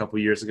about this a couple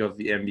of years ago.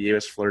 The NBA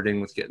was flirting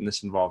with getting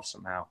this involved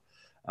somehow.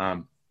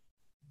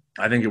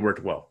 I think it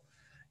worked well.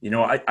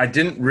 I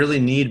didn't really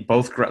need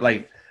both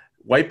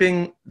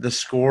wiping the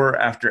score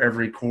after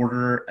every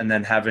quarter and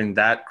then having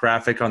that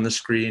graphic on the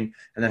screen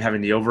and then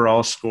having the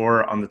overall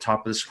score on the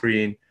top of the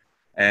screen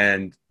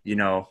and,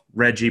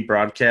 Reggie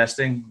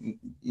broadcasting.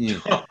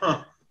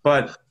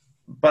 But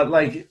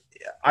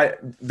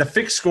the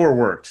fixed score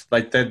worked.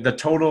 Like the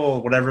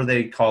total, whatever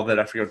they called it,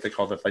 I forget what they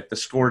called it, like the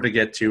score to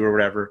get to or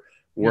whatever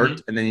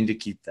worked, and they need to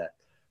keep that.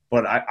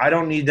 But I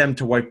don't need them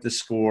to wipe the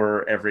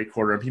score every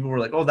quarter. And people were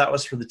like, oh, that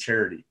was for the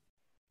charity.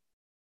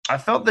 I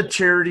felt the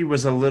charity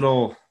was a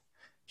little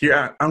 –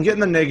 here, I'm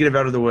getting the negative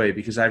out of the way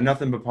because I have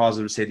nothing but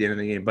positive to say at the end of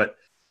the game. But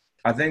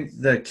I think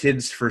the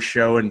Kids for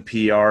Show and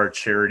PR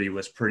charity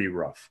was pretty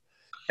rough.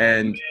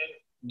 And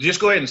just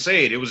go ahead and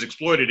say it. It was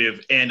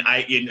exploitative.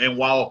 And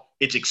while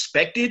it's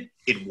expected,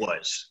 it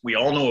was. We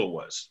all know it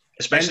was,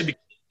 especially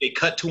because they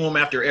cut to them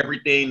after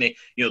everything.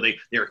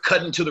 They're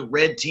cutting to the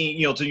red team,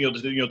 to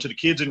the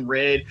kids in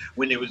red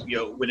when it was,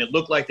 when it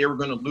looked like they were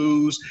going to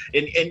lose,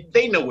 and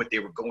they know what they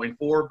were going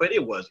for, but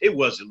it was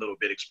a little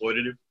bit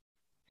exploitative.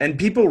 And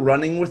people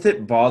running with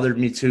it bothered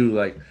me too.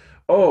 Like,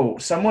 oh,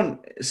 someone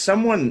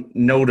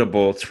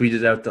notable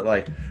tweeted out that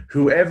like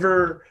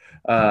whoever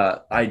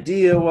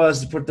idea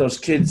was to put those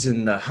kids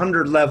in the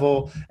 100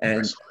 level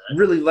and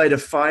really light a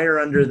fire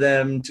under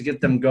them to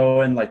get them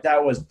going. Like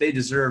they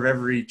deserve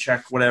every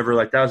check, whatever.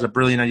 Like that was a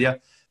brilliant idea.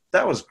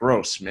 That was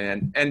gross,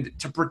 man. And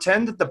to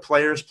pretend that the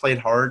players played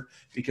hard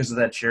because of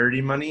that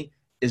charity money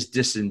is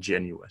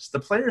disingenuous. The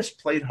players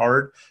played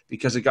hard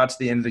because it got to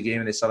the end of the game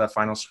and they saw that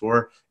final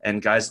score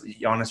and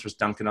Giannis was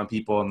dunking on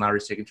people and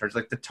Lowry's taking charge.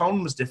 Like the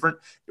tone was different.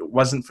 It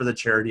wasn't for the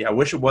charity. I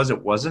wish it was.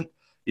 It wasn't.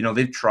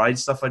 They've tried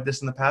stuff like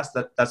this in the past.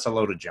 That's a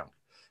load of junk.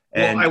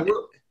 And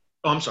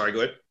I'm sorry.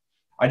 Go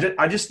ahead.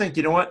 I just think,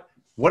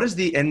 what does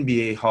the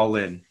NBA haul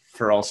in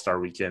for All-Star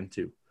Weekend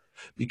too?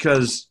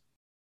 Because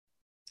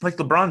like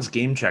LeBron's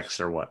game checks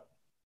are what?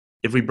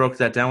 If we broke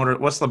that down,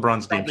 what's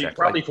LeBron's game check?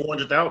 Probably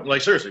 400,000.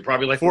 Like seriously,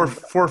 probably like four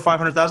or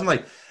 500,000.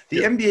 Like the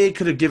NBA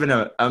could have given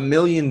 $1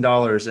 million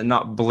and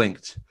not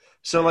blinked.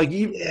 So like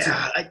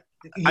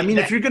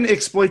if you're going to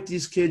exploit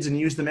these kids and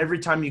use them every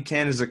time you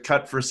can as a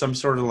cut for some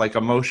sort of like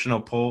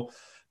emotional pull,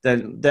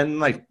 then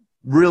like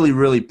really,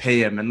 really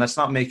pay them. And let's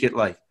not make it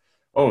like,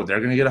 oh, they're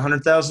going to get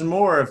 100,000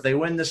 more if they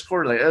win this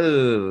quarter. Like,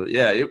 oh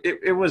yeah,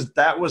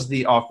 that was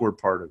the awkward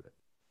part of it.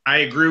 I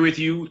agree with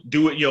you.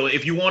 Do it,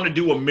 if you want to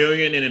do $1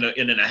 million and a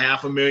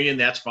 $500,000,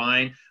 that's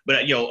fine. But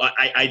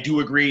I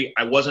do agree.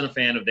 I wasn't a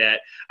fan of that.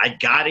 I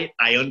got it.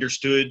 I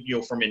understood,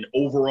 from an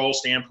overall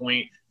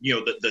standpoint,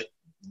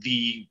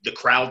 the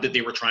crowd that they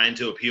were trying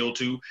to appeal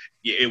to.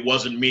 It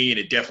wasn't me, and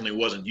it definitely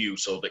wasn't you.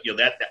 So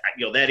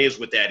that is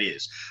what that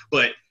is.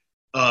 But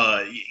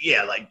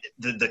like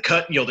the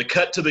cut, the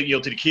cut to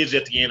the kids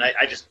at the end.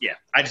 I just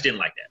didn't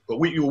like that. But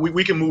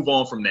we can move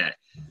on from that.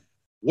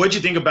 What'd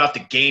you think about the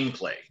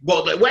gameplay?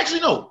 Well,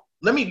 actually, no.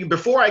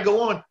 Before I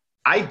go on,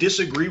 I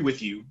disagree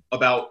with you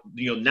about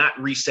not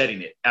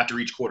resetting it after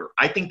each quarter.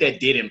 I think that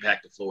did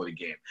impact the flow of the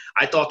game.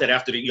 I thought that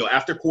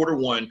after quarter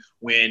one,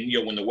 when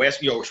the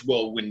West,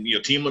 when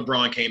Team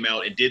LeBron came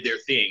out and did their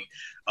thing,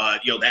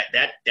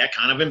 that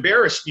kind of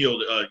embarrassed Team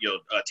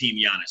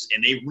Giannis,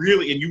 and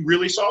you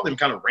really saw them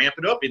kind of ramp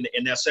it up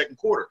in that second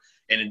quarter,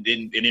 and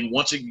then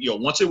once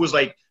it was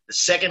like the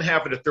second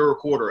half of the third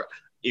quarter.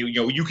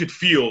 You could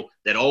feel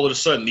that all of a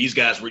sudden these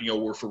guys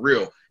were for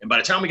real. And by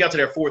the time we got to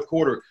that fourth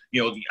quarter,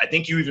 I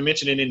think you even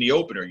mentioned it in the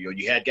opener.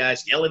 You had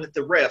guys yelling at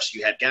the refs.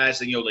 You had guys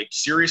that like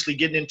seriously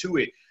getting into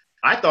it.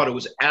 I thought it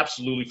was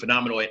absolutely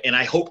phenomenal, and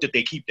I hope that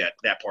they keep that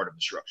part of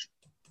the structure.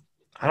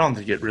 I don't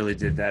think it really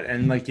did that.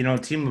 And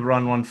Team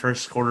LeBron won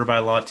first quarter by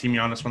a lot. Team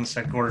Giannis won the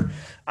second quarter.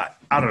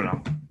 I don't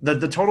know.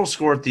 The total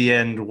score at the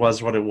end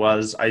was what it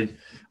was. I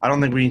don't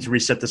think we need to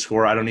reset the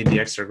score. I don't need the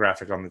extra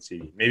graphic on the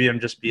TV. Maybe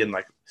I'm just being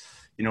like,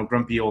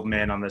 grumpy old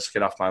man on this,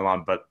 get off my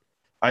lawn. But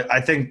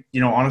I think,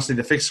 honestly,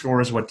 the fixed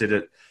score is what did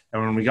it.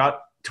 And when we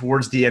got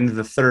towards the end of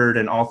the third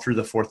and all through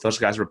the fourth, those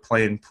guys were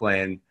playing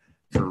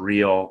for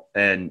real.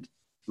 And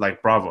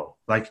like, bravo.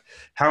 Like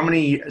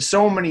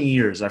so many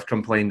years I've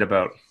complained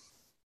about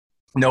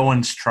no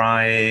one's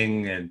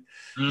trying and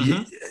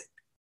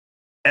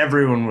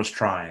everyone was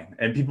trying.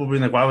 And people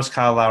being like, why was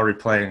Kyle Lowry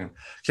playing?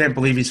 Can't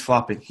believe he's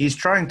flopping. He's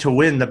trying to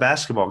win the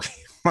basketball game.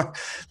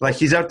 Like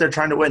he's out there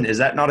trying to win. Is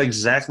that not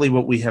exactly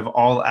what we have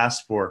all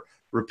asked for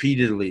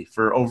repeatedly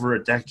for over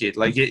a decade?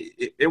 Like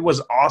it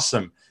was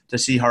awesome to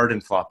see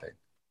Harden flopping.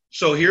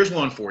 So here's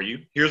one for you.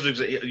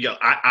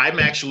 I'm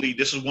actually,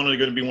 this is going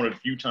to be one of the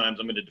few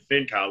times I'm going to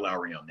defend Kyle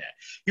Lowry on that.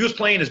 He was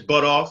playing his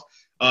butt off,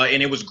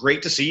 and it was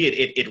great to see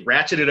it. It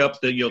ratcheted up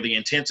the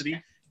intensity.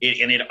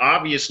 And it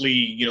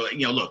obviously,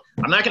 look,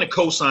 I'm not going to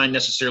co-sign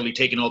necessarily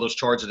taking all those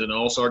charges in an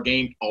All-Star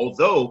game.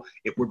 Although,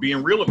 if we're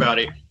being real about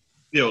it,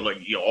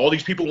 all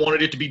these people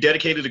wanted it to be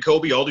dedicated to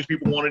Kobe. All these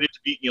people wanted it to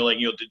be,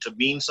 to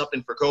mean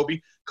something for Kobe.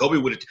 Kobe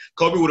would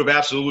have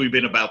absolutely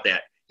been about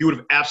that. He would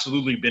have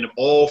absolutely been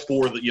all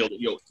for the,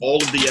 all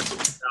of the effort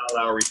of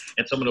Kyle Lowry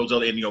and some of those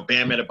other, and,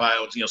 Bam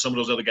Adebayo, some of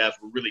those other guys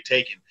were really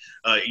taking,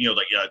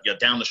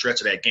 down the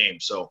stretch of that game.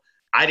 So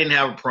I didn't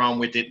have a problem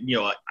with it.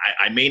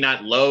 I may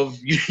not love,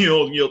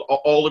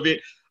 all of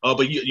it. But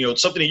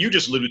something that you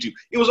just alluded to,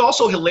 it was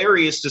also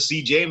hilarious to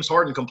see James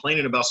Harden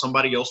complaining about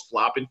somebody else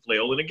flop and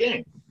flail in a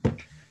game.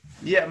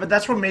 Yeah, but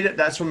that's what made it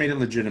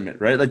legitimate,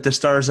 right? Like the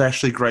stars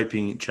actually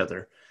griping each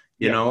other.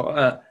 You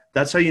know,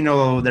 that's how you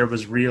know there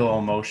was real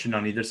emotion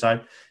on either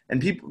side. And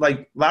people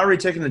like Lowry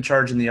taking the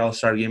charge in the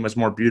All-Star game was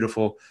more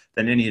beautiful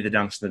than any of the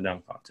dunks in the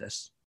dunk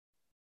contest.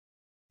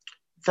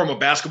 From a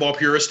basketball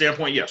purist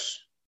standpoint, yes.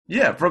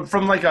 Yeah,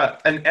 from like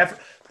an effort,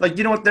 like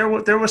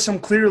there was some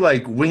clear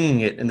like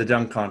winging it in the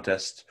dunk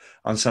contest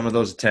on some of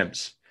those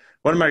attempts.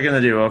 What am I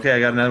gonna do? Okay, I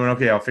got another one.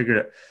 Okay, I'll figure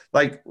it out.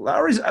 Like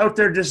Lowry's out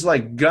there just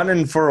like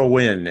gunning for a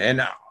win,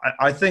 and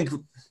I think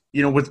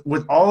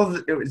with all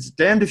of it's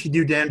damned if you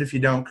do, damned if you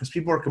don't, because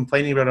people are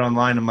complaining about it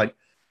online. I'm like,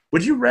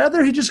 would you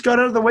rather he just got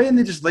out of the way and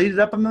they just laid it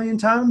up a million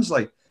times?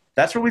 Like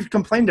that's what we've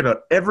complained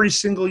about every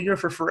single year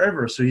for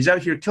forever. So he's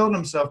out here killing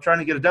himself trying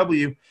to get a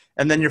W,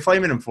 and then you're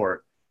flaming him for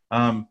it.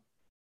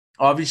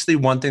 Obviously,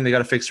 one thing they got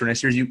to fix for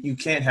next year is you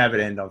can't have it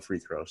end on free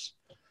throws.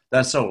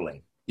 That's so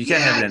lame. You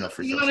can't have it end on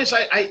free throws. To be honest,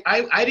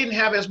 I didn't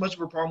have as much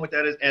of a problem with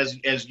that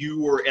as you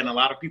were, and a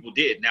lot of people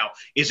did. Now,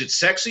 is it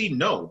sexy?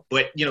 No.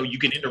 But, you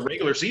can end a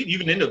regular season. You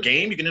can end a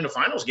game. You can end a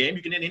finals game.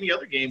 You can end any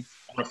other game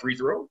on a free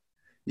throw.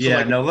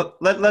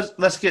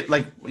 Let's get,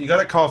 you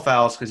got to call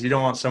fouls because you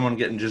don't want someone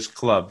getting just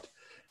clubbed.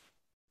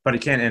 But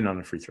it can't end on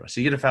a free throw.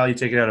 So you get a foul, you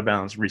take it out of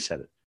bounds,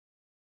 reset it.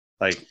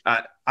 Like,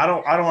 I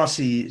don't want to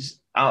see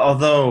 –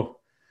 although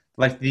 –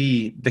 like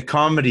the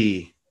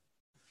comedy,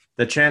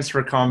 the chance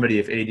for comedy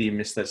if AD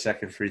missed that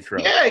second free throw.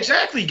 Yeah,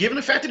 exactly. Given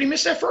the fact that he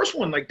missed that first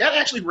one, like that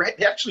actually ramped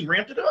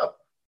it up.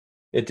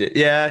 It did.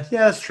 Yeah,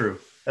 that's true.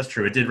 That's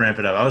true. It did ramp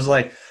it up. I was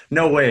like,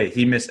 no way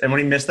he missed. And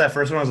when he missed that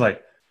first one, I was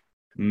like,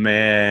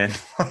 man.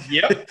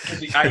 Yep.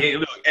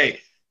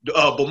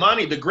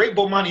 Bomani, the great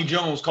Bomani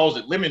Jones calls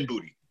it lemon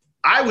booty.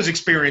 I was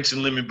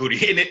experiencing lemon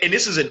booty, and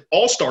this is an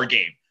all-star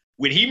game.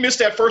 When he missed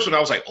that first one, I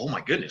was like, oh,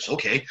 my goodness,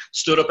 okay.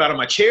 Stood up out of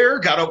my chair,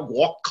 got up,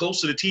 walked close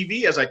to the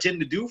TV, as I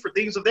tend to do for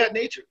things of that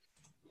nature.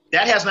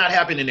 That has not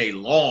happened in a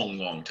long,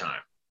 long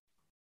time.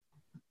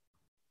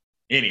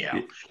 Anyhow,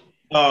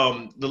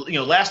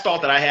 the last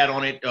thought that I had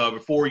on it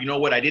before,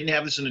 I didn't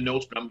have this in the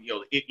notes, but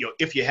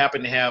if you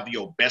happen to have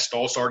best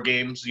all-star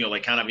games,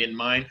 kind of in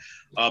mind.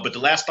 But the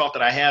last thought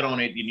that I had on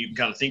it, and you can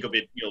kind of think of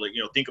it,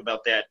 think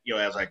about that,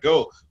 as I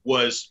go,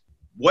 was –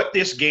 what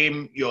this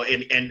game,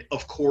 and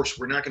of course,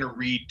 we're not going to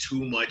read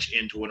too much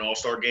into an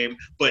all-star game,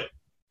 but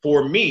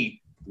for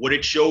me, what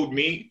it showed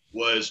me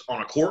was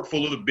on a court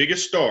full of the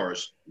biggest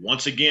stars,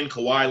 once again,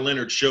 Kawhi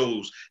Leonard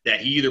shows that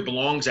he either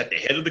belongs at the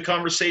head of the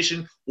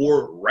conversation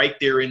or right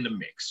there in the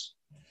mix.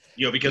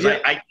 Because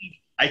I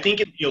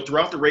think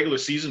throughout the regular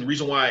season, the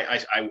reason why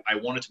I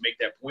wanted to make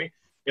that point,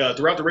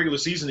 throughout the regular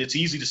season, it's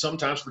easy to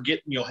sometimes forget,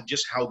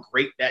 just how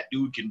great that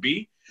dude can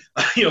be.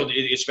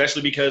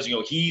 Especially because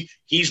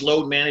he's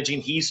load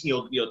managing, he's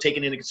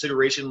taking into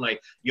consideration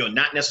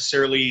not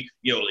necessarily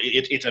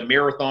it's a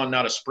marathon,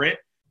 not a sprint,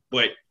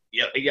 but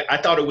I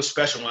thought it was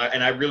special,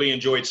 and I really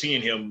enjoyed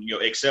seeing him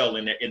excel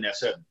in that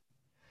setting.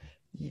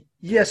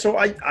 Yeah, so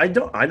I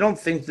don't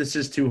think this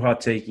is too hot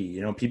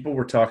takey. People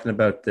were talking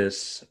about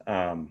this.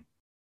 I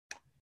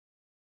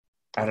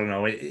don't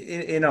know,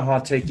 in a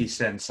hot takey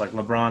sense, like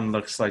LeBron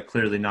looks like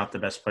clearly not the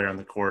best player on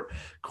the court,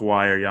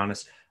 Kawhi or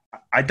Giannis.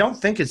 I don't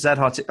think it's that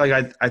hot.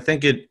 I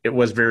think it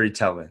was very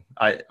telling.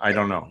 I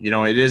don't know.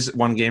 It is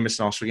one game, it's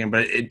an all-star game,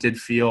 but it did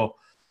feel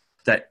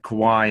that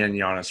Kawhi and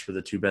Giannis were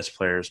the two best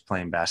players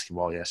playing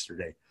basketball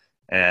yesterday.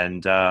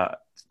 And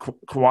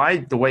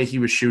Kawhi, the way he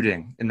was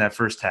shooting in that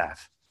first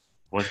half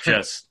was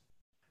just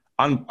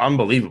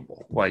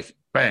unbelievable. Like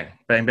bang,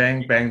 bang,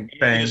 bang, bang,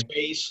 bang. His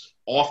face,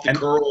 off the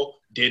curl,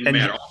 didn't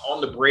matter.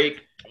 On the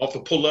break, off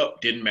the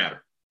pull-up, didn't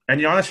matter. And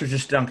Giannis was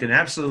just dunking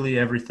absolutely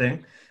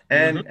everything.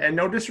 And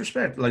no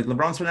disrespect, like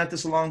LeBron's been at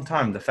this a long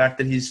time. The fact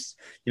that he's,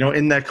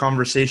 in that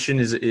conversation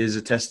is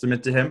a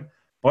testament to him.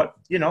 But,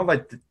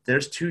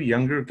 there's two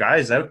younger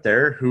guys out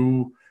there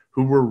who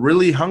were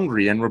really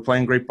hungry and were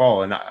playing great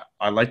ball. And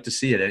I like to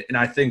see it. And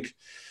I think,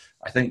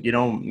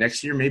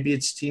 next year maybe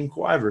it's Team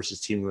Kawhi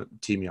versus Team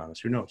Giannis.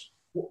 Who knows?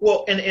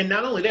 Well, and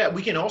not only that,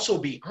 we can also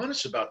be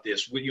honest about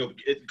this,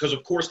 because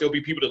of course there'll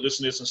be people that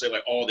listen to this and say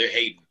like, "Oh, they're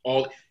hating."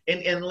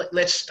 And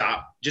let's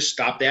stop. Just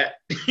stop that,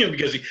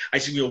 because I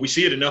see, we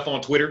see it enough on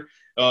Twitter.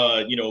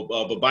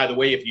 But by the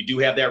way, if you do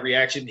have that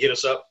reaction, hit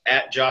us up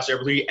at Josh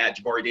Everly, at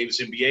Jabari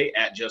Davis NBA,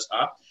 at Just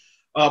Hop.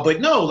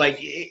 But no, like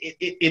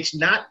it's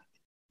not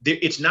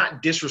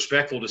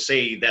disrespectful to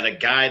say that a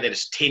guy that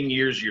is 10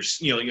 years,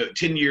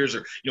 10 years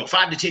or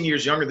 5 to 10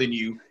 years younger than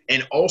you,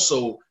 and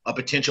also a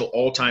potential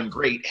all-time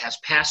great, has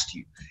passed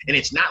you. And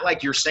it's not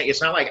like you're saying,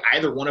 it's not like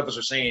either one of us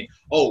are saying,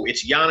 oh,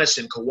 it's Giannis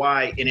and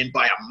Kawhi, and then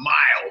by a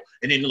mile,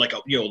 and then like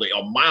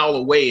a mile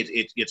away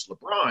it's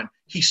LeBron,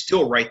 he's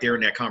still right there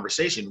in that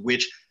conversation,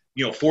 which,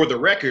 for the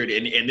record,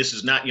 and this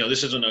is not,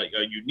 this isn't a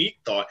unique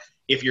thought.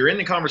 If you're in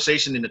the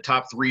conversation in the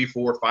top 3,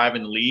 4, 5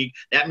 in the league,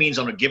 that means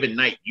on a given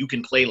night you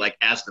can play like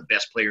as the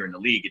best player in the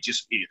league.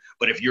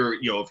 But if you're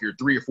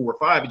 3 or 4 or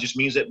 5, it just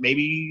means that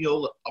maybe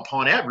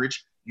upon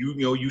average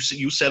you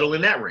settle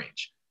in that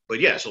range.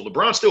 But yeah, so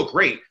LeBron's still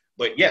great,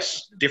 but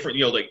yes, different.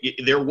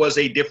 There was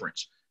a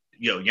difference.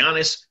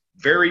 Giannis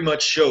very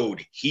much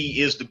showed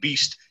he is the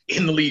beast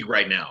in the league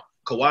right now.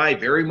 Kawhi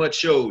very much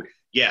showed,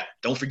 yeah,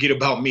 don't forget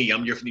about me.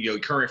 I'm your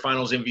current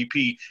Finals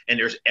MVP, and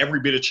there's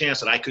every bit of chance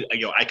that I could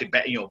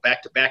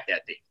back to back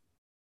that thing.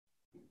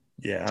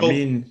 Yeah, so, I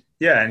mean,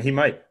 yeah, and he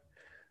might.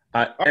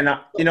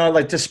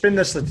 Like to spin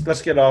this,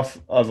 let's get off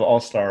of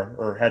All-Star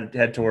or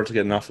head towards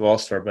getting off of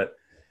All-Star. But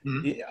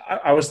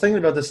I was thinking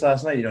about this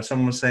last night.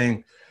 Someone was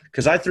saying,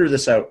 because I threw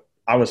this out,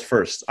 I was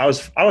first. I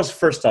was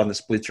first on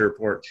this Bleacher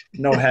Report.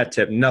 No hat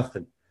tip,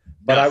 nothing.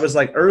 But I was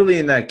like early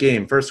in that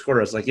game, first quarter,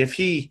 I was like, if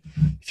he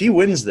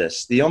wins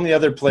this, the only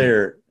other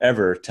player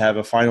ever to have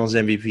a Finals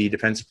MVP,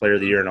 Defensive Player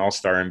of the Year, and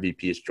All-Star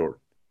MVP is Jordan.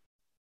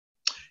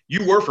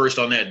 You were first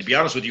on that. To be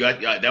honest with you,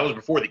 that was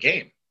before the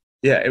game.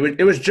 Yeah,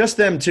 it was just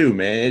them two,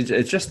 man.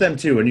 It's just them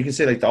two. And you can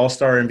say like the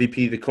All-Star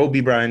MVP, the Kobe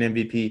Bryant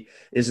MVP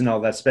isn't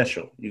all that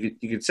special. You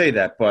could say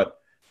that, but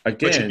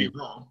again, you'd be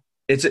wrong.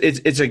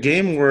 It's a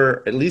game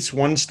where at least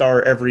one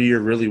star every year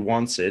really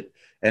wants it,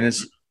 and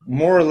it's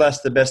more or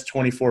less the best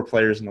 24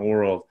 players in the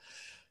world.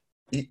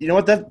 You know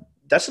what?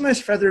 That's a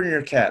nice feather in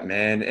your cap,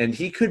 man. And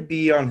he could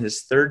be on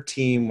his third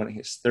team, winning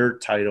his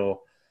third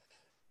title.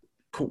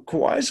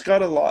 Kawhi's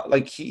got a lot.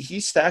 Like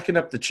he's stacking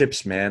up the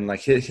chips, man. Like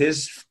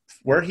his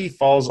where he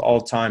falls all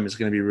time is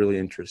going to be really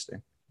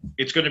interesting.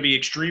 It's going to be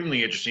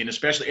extremely interesting,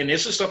 especially, and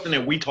this is something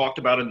that we talked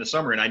about in the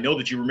summer. And I know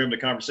that you remember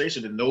the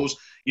conversation, and those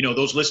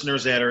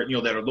listeners that are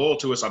loyal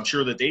to us, I'm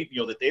sure that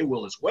they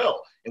will as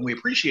well. And we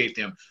appreciate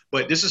them.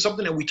 But this is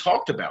something that we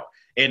talked about.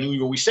 And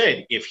we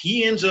said, if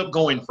he ends up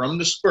going from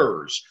the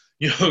Spurs,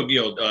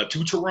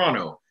 to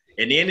Toronto,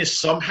 and then is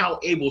somehow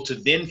able to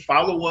then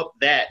follow up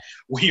that,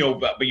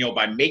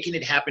 by making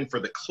it happen for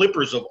the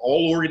Clippers of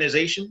all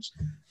organizations,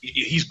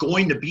 he's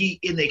going to be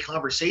in a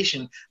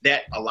conversation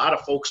that a lot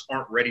of folks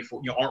aren't ready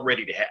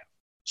to have.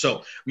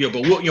 So,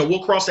 but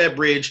we'll cross that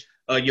bridge,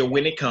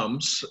 when it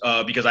comes,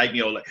 because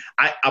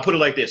I'll put it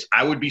like this: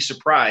 I would be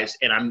surprised,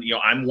 and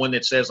I'm one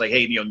that says like,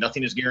 hey,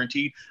 nothing is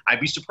guaranteed. I'd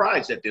be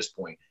surprised at this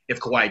point if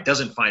Kawhi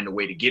doesn't find a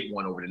way to get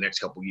one over the next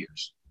couple of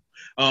years.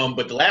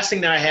 But the last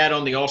thing that I had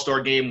on the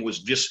All-Star game was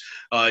just,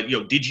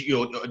 did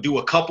you do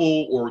a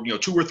couple or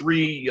 2 or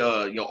 3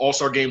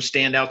 All-Star games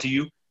stand out to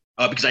you?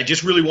 Because I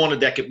just really wanted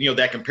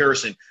that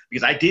comparison,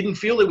 because I didn't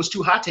feel it was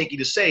too hot takey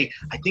to say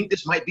I think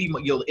this might be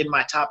in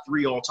my top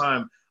 3 all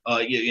time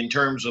in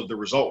terms of the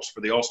results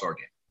for the All-Star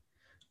game.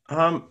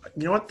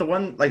 You know what? The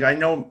one, like, I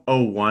know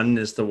 01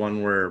 is the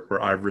one where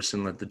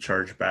Iverson led the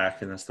charge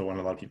back, and that's the one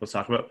a lot of people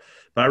talk about.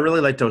 But I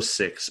really liked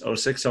 06.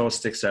 06 always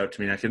sticks out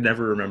to me. I can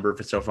never remember if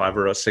it's 05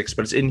 or 06,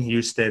 but it's in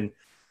Houston.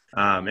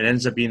 It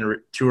ends up being a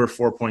 2 or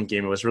 4 point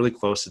game. It was really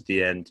close at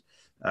the end.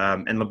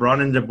 And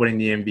LeBron ended up winning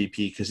the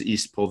MVP because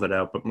East pulled it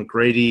out. But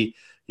McGrady,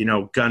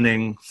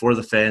 gunning for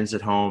the fans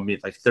at home, he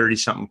had like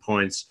 30-something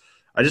points.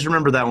 I just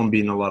remember that one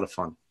being a lot of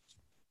fun.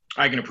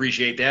 I can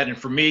appreciate that. And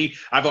for me,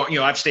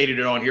 I've stated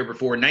it on here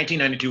before,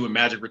 1992 when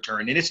Magic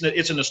returned. And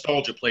it's a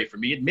nostalgia play for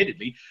me,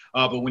 admittedly.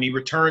 But when he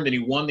returned and he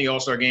won the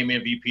All-Star Game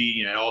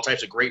MVP, all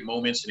types of great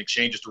moments and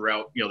exchanges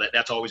throughout,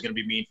 that's always going to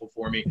be meaningful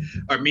for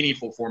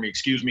me,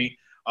 excuse me.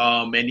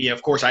 And yeah,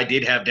 of course, I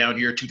did have down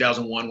here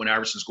 2001 when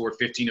Iverson scored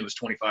 15 of his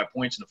 25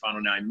 points in the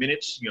final 9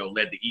 minutes,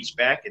 led the East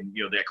back and,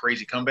 that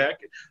crazy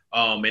comeback.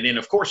 And then,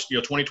 of course,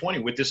 2020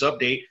 with this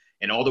update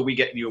and all that we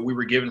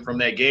were given from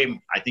that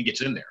game, I think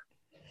it's in there.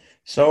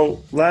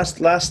 So last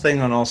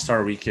thing on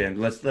All-Star Weekend,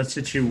 let's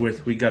hit you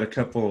with, we got a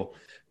couple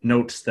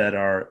notes that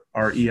our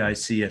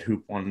EIC at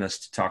Hoop wanted us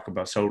to talk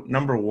about. So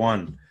number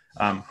 1,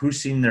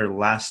 who's seen their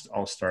last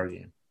All-Star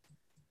game?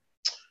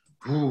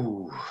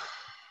 Ooh.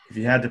 If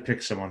you had to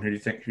pick someone, who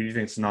do you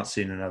think's not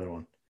seen another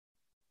one?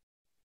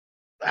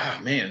 Ah,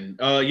 man.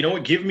 You know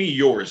what? Give me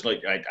yours.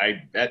 Like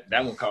that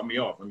one caught me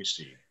off. Let me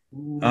see.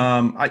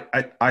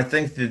 I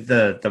think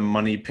that the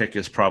money pick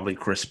is probably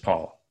Chris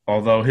Paul.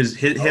 Although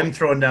him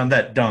throwing down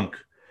that dunk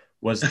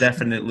was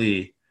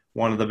definitely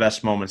one of the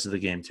best moments of the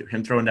game too.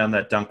 Him throwing down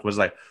that dunk was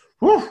like,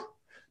 whew,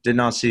 did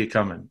not see it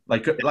coming.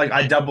 Like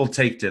I double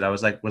taked it. I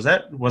was like, was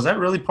that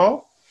really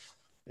Paul?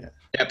 Yeah.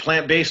 That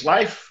plant-based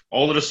life,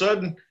 all of a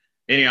sudden.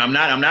 And I'm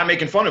not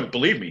making fun of it,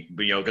 believe me,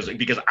 but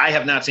because I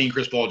have not seen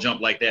Chris Paul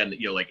jump like that,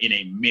 like in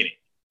a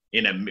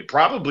minute,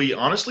 probably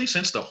honestly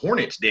since the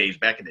Hornets days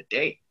back in the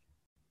day.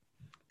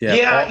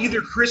 Yeah,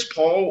 either Chris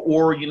Paul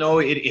or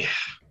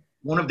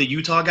one of the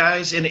Utah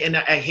guys, and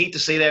I hate to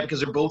say that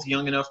because they're both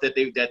young enough that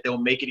they'll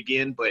make it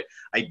again, but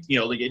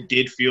it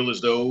did feel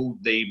as though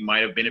they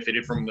might have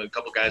benefited from a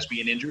couple guys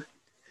being injured.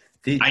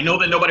 I know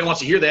that nobody wants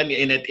to hear that,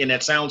 and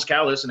that sounds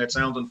callous and that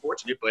sounds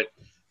unfortunate, but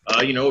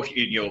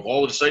if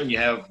all of a sudden you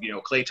have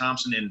Klay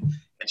Thompson and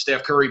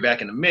Steph Curry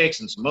back in the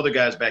mix and some other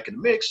guys back in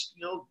the mix,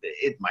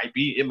 it might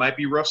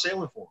be rough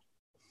sailing for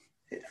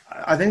him.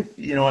 I think,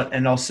 you know what,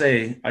 and I'll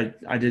say,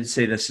 I did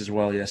say this as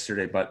well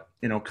yesterday, but,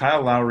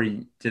 Kyle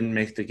Lowry didn't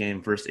make the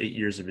game first 8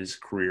 years of his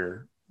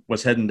career,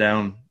 was heading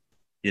down,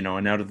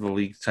 and out of the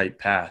league type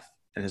path,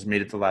 and has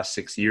made it the last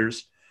 6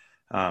 years.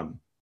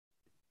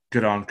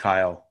 Good on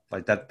Kyle.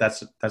 Like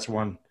that's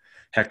one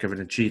heck of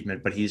an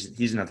achievement, but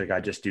he's another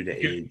guy just due to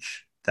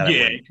age.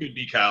 It could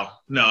be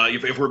Kyle. No,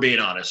 if we're being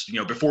honest,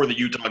 before the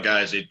Utah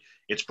guys,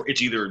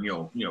 it's either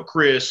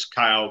Chris,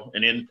 Kyle,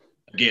 and then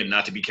again,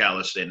 not to be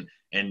callous, and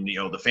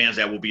the fans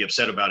that will be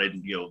upset about it,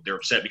 they're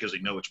upset because they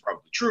know it's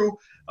probably true.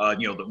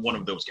 One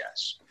of those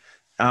guys.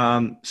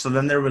 So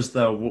then there was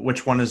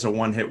which one is a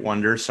one-hit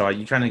wonder. So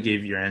you kind of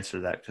gave your answer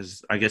to that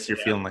because I guess you're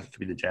feeling like it could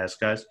be the Jazz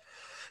guys.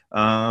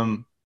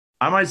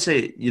 I might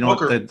say, and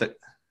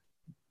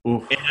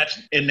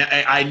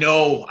I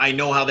know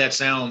how that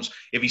sounds.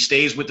 If he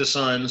stays with the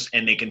Suns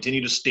and they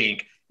continue to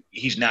stink,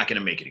 he's not going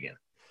to make it again.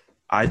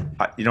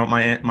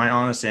 My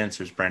honest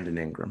answer is Brandon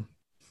Ingram.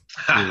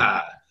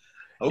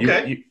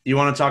 Okay. You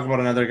want to talk about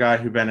another guy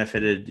who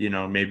benefited,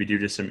 maybe due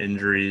to some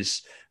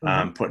injuries,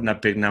 putting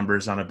up big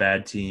numbers on a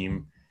bad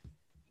team.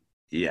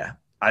 Yeah.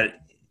 I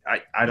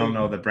don't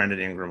know that Brandon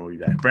Ingram will be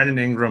back. Brandon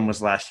Ingram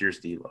was last year's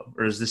D-Lo,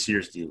 or is this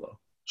year's D-Lo?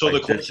 So the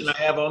only question I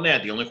have on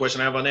that,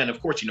 and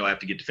of course, I have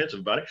to get defensive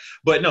about it,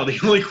 but no, the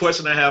only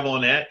question I have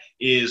on that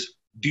is,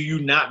 do you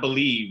not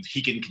believe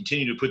he can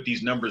continue to put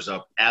these numbers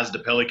up as the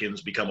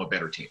Pelicans become a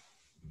better team?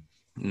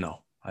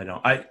 No, I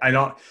don't.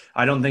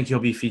 I don't think he'll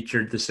be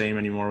featured the same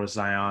anymore with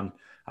Zion.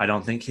 I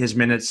don't think his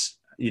minutes,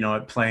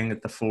 playing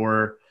at the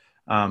 4,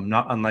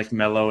 not unlike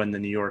Melo in the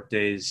New York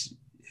days,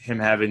 him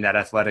having that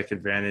athletic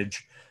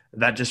advantage,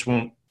 that just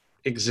won't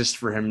exist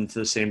for him to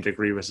the same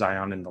degree with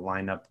Zion in the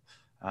lineup.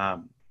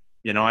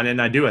 And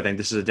I think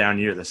this is a down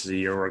year. This is a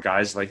year where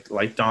guys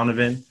like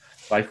Donovan,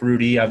 like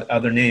Rudy,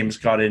 other names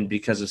got in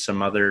because of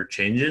some other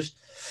changes.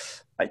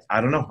 I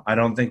don't know. I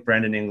don't think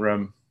Brandon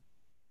Ingram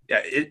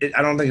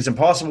I don't think it's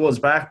impossible he's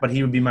back, but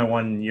he would be my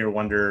 1 year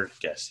wonder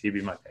guess. He'd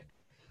be my pick.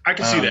 I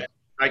can see that.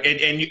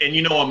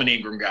 And I'm an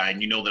Ingram guy,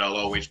 and that I'll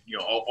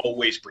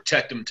always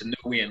protect him to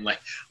no end, like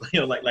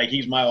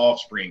he's my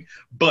offspring.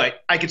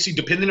 But I could see,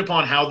 depending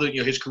upon how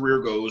his career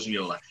goes,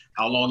 like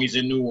how long he's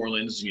in New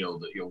Orleans,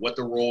 what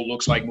the role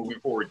looks like moving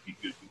forward,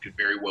 you could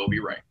very well be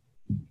right.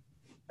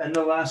 And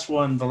the last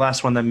one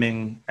that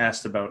Ming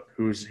asked about,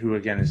 who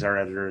again is our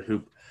editor at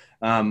Hoop,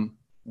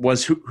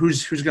 was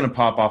who's going to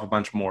pop off a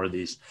bunch more of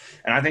these.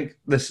 And I think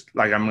this,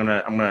 I'm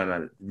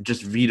gonna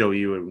just veto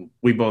you, and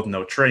we both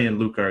know Trey and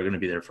Luka are going to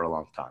be there for a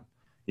long time.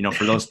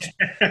 For those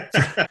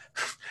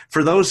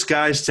for those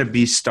guys to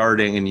be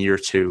starting in year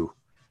 2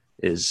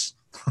 is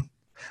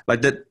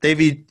like that.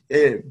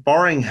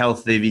 Barring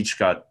health, they've each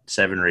got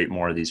 7 or 8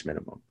 more of these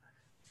minimum.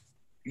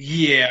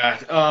 Yeah.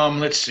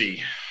 Let's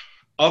see.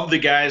 Of the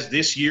guys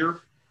this year,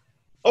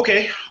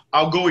 okay,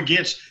 I'll go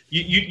against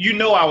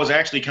you. I was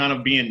actually kind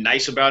of being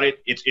nice about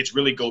it. It's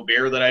really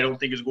Gobert that I don't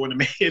think is going to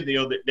make it.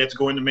 That's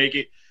going to make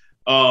it.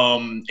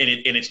 And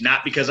it's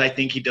not because I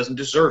think he doesn't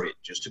deserve it.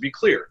 Just to be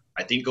clear,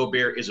 I think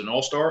Gobert is an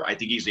all-star. I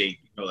think he's a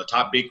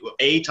top big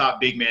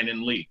man in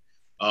the league.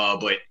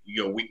 But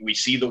we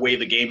see the way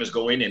the game is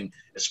going, and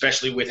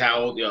especially with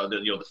how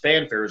the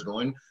fanfare is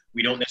going,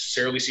 we don't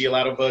necessarily see a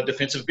lot of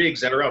defensive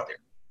bigs that are out there.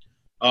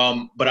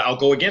 But I'll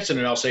go against it,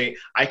 and I'll say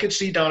I could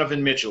see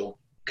Donovan Mitchell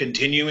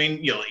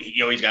continuing.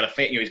 He's got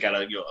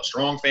a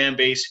strong fan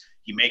base.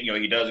 He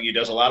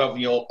does a lot of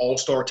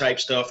all-star type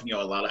stuff. A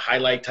lot of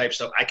highlight type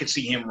stuff. I could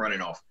see him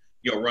running off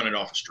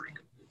a streak.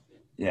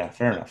 Yeah,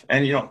 fair enough.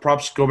 And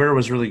props. Gobert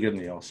was really good in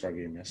the All-Star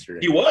game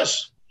yesterday. He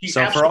was.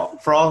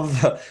 For all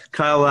the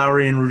Kyle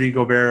Lowry and Rudy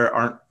Gobert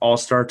aren't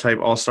all-star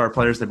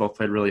players. They both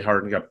played really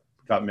hard and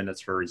got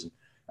minutes for a reason.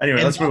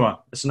 Anyway, let's move on.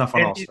 It's enough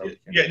on All-Star.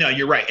 Yeah, no,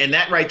 you're right. And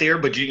that right there,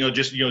 but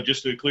just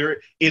to clear it,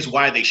 is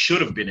why they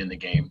should have been in the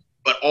game.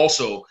 But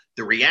also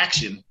the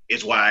reaction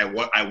is why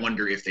I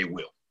wonder if they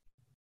will.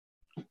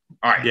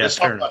 All right, let's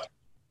talk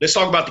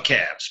about the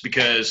Cavs,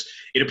 because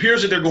it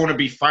appears that they're going to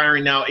be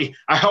firing now.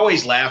 I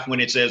always laugh when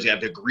it says you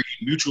have to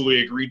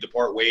mutually agreed to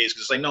part ways,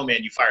 because it's like, no,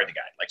 man, you fired the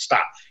guy. Like,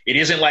 stop. It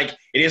isn't like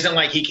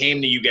he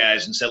came to you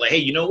guys and said, like, hey,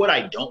 you know what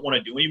I don't want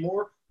to do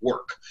anymore?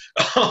 Work.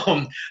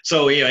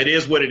 So yeah, it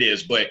is what it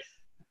is. But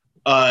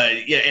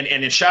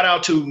and shout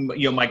out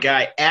to my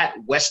guy at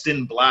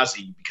Weston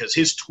Blasi, because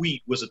his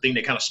tweet was the thing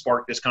that kind of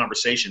sparked this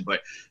conversation.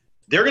 But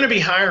they're going to be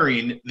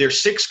hiring their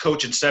 6th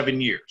coach in 7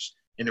 years.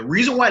 And the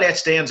reason why that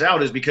stands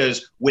out is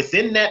because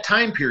within that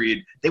time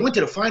period, they went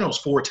to the finals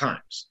 4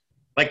 times.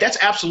 Like, that's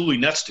absolutely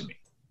nuts to me.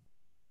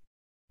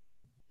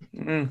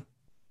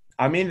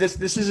 I mean,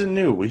 this isn't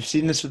new. We've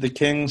seen this with the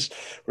Kings.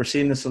 We're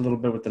seeing this a little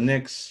bit with the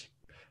Knicks.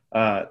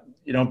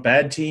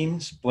 Bad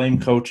teams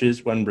blame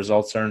coaches when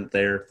results aren't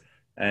there.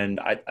 And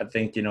I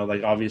think,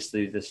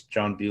 obviously this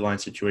John Beilein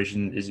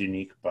situation is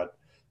unique, but,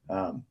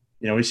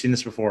 we've seen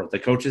this before. The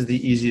coach is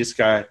the easiest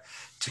guy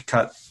to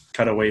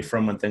cut away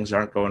from when things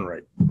aren't going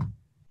right.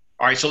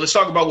 All right, so let's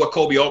talk about what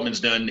Koby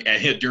Altman's done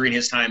during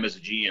his time as a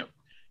GM.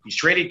 He's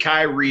traded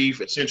Kyrie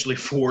essentially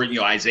for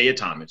Isaiah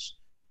Thomas.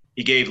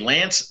 He gave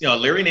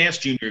Larry Nance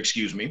Jr.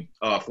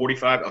 A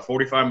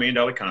 $45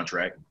 million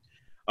contract.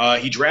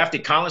 He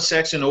drafted Colin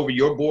Sexton over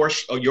your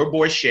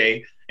boy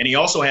Shea, and he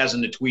also has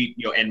in the tweet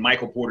and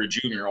Michael Porter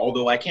Jr.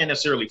 Although I can't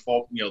necessarily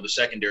fault the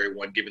secondary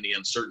one given the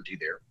uncertainty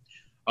there.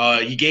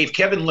 He gave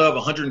Kevin Love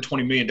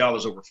 $120 million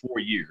over 4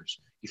 years.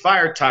 He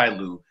fired Ty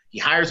Lue. He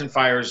hires and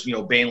fires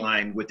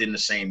Beilein within the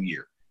same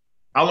year.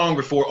 How long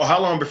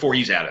before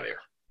he's out of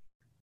there?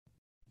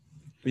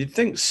 You'd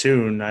think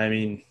soon. I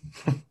mean,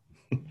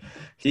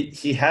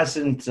 he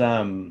hasn't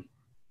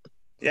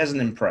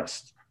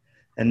impressed,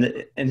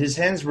 and his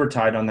hands were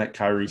tied on that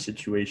Kyrie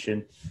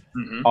situation.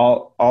 Mm-hmm.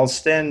 I'll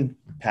stand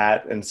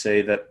pat and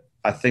say that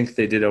I think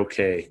they did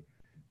okay,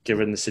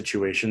 given the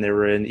situation they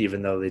were in,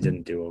 even though they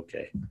didn't do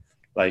okay.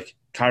 Like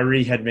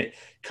Kyrie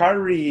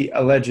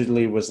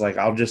allegedly was like,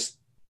 I'll just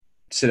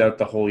sit out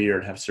the whole year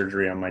and have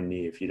surgery on my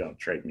knee if you don't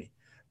trade me.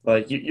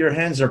 Like your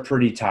hands are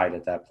pretty tied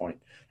at that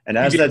point. And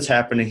as that's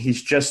happening,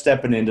 he's just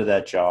stepping into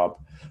that job.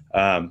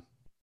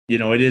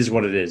 It is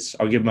what it is.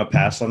 I'll give him a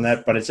pass on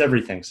that, but it's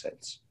everything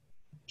since.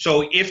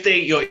 So if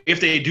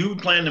they do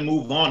plan to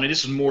move on, and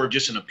this is more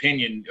just an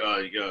opinion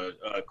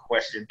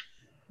question,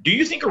 do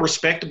you think a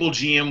respectable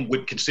GM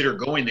would consider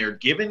going there,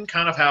 given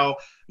kind of how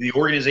the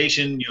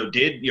organization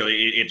did?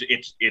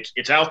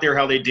 It's out there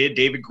how they did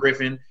David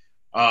Griffin.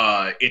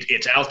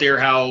 It's out there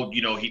how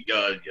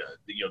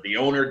the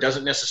owner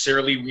doesn't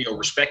necessarily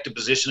respect the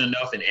position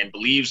enough and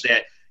believes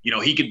that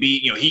he could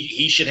be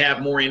he should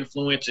have more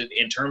influence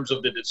in terms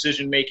of the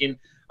decision making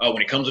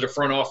when it comes to the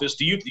front office.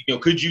 Do you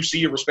could you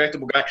see a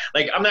respectable guy?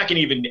 Like, I'm not going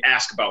to even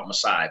ask about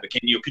Masai, but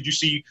could you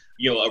see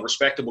a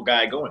respectable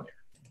guy going there?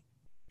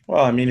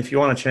 Well, I mean, if you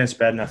want a chance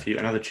bad enough,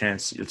 another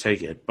chance, you'll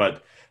take it.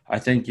 But I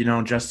think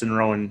Justin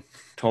Rowan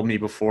told me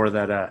before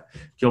that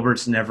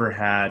Gilbert's never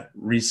had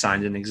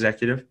re-signed an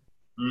executive.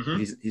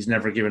 Mm-hmm. He's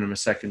never given him a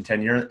second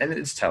tenure, and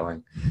it's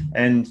telling.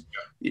 And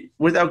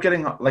without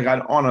getting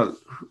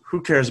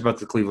who cares about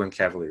the Cleveland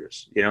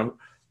Cavaliers?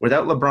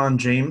 Without LeBron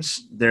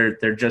James,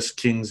 they're just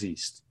Kings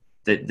East.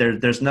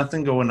 There's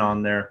nothing going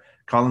on there.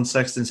 Colin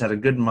Sexton's had a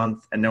good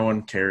month, and no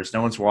one cares.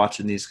 No one's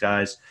watching these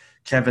guys.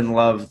 Kevin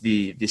Love,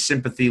 the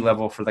sympathy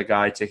level for the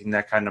guy taking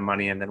that kind of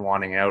money and then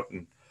wanting out,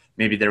 and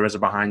maybe there was a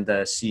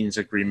behind-the-scenes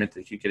agreement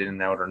that he could get in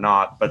and out or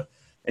not. But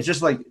it's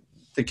just like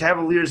the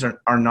Cavaliers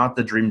are not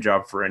the dream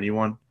job for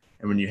anyone.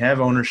 And when you have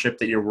ownership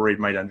that you're worried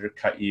might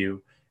undercut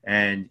you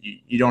and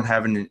you don't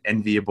have an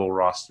enviable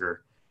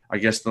roster, I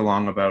guess the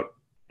long about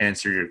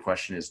answer to your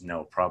question is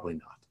no, probably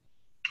not.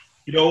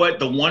 You know what?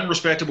 The one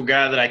respectable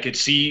guy that I could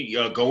see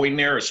going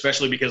there,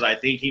 especially because I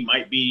think he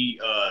might be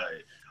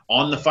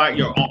on the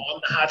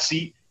hot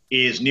seat,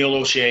 is Neil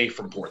O'Shea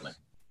from Portland.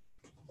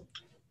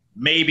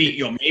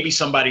 Maybe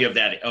somebody of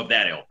that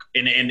ilk.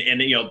 And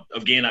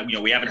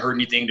again, we haven't heard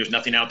anything. There's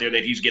nothing out there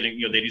that he's getting,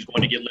 that he's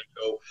going to get let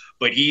go.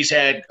 But he's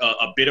had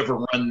a bit of a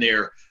run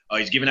there.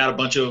 He's given out a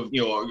bunch of,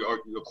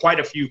 quite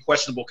a few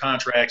questionable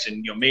contracts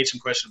and made some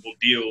questionable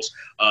deals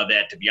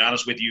that, to be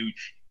honest with you,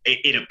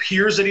 it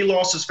appears that he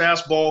lost his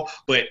fastball,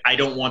 but I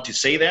don't want to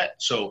say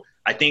that. So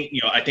I think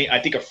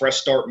a fresh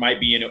start might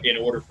be in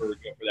order for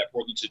that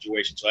Portland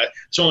situation. So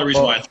that's the only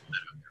reason why.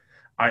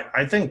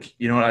 I think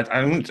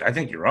I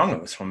think you're wrong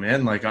on this one,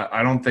 man. Like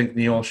I don't think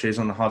Neil O'Shea's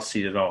on the hot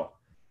seat at all,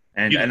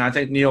 and I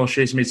think Neil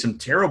O'Shea's made some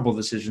terrible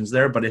decisions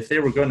there. But if they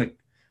were going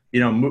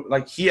to, move,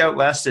 like he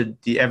outlasted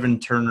the Evan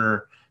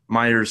Turner,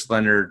 Myers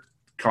Leonard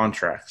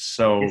contracts.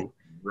 So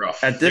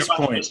rough at this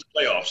point,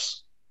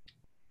 playoffs.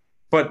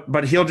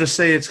 But he'll just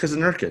say it's because of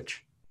Nurkic.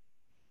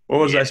 What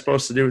was I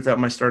supposed to do without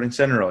my starting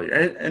center earlier?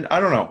 And I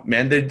don't know,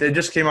 man. They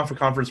just came off a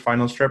conference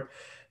finals trip.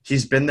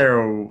 He's been there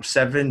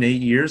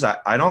 7-8 years.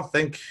 I don't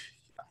think.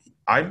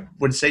 I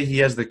would say he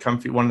has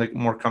one of the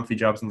more comfy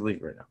jobs in the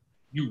league right now.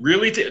 You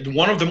really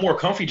one of the more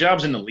comfy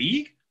jobs in the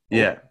league?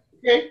 Yeah.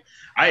 Okay.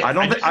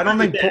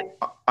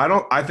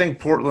 I think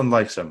Portland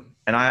likes him,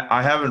 and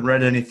I haven't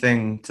read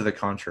anything to the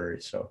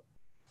contrary. So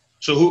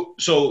who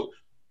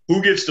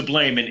gets the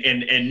blame?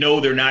 And no,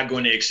 they're not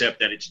going to accept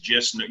that it's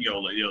just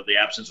the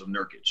absence of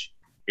Nurkic.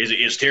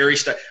 Is Terry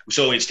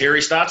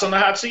Stotts on the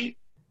hot seat?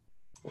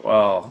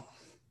 Well,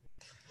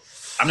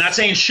 I'm not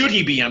saying should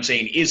he be. I'm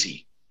saying is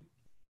he.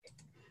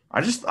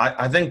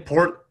 I think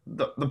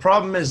the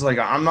problem is, like,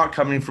 I'm not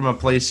coming from a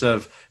place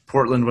of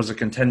Portland was a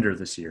contender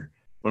this year.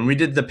 When we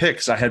did the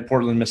picks, I had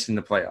Portland missing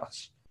the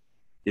playoffs.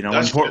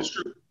 That's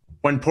true.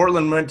 When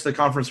Portland went to the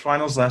conference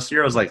finals last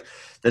year, I was like,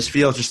 this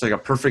feels just like a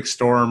perfect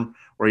storm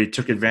where you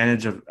took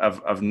advantage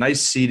of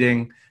nice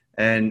seeding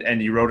and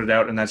you wrote it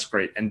out, and that's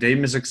great. And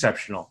Dame is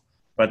exceptional,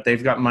 but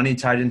they've got money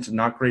tied into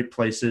not great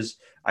places.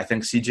 I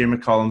think C.J.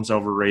 McCollum's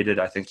overrated.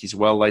 I think he's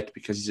well-liked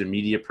because he's a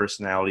media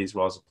personality as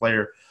well as a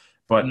player.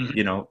 But,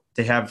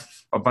 they have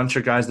a bunch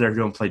of guys there who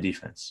don't play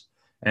defense.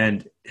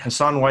 And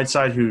Hassan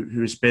Whiteside,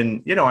 who's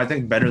been, I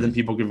think better than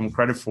people give him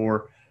credit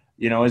for,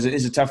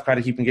 is a tough guy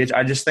to keep engaged.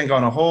 I just think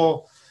on a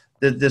whole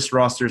that this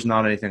roster is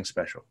not anything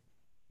special.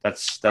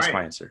 That's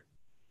my answer.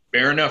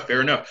 Fair enough.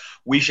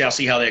 We shall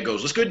see how that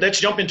goes. Let's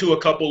jump into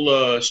a couple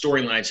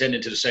storylines heading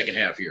into the second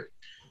half here.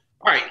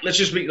 All right, let's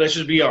just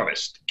be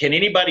honest. Can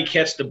anybody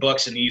catch the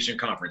Bucks in the Eastern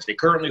Conference? They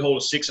currently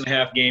hold a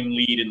 6.5 game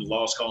lead in the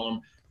loss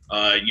column.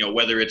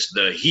 Whether it's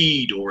the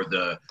Heat or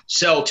the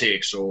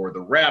Celtics or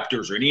the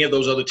Raptors or any of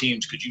those other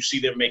teams, could you see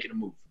them making a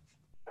move?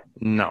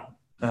 No,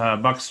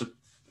 Bucks.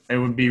 It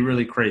would be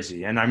really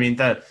crazy, and I mean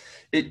that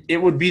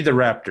it would be the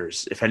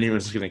Raptors if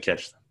anyone's going to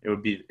catch them. It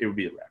would be the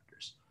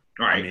Raptors.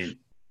 All right. I mean,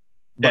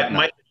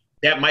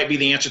 that might be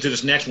the answer to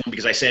this next one,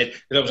 because I said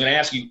that I was going to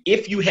ask you,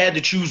 if you had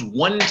to choose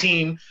one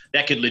team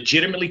that could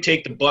legitimately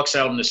take the Bucks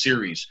out in the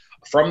series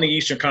from the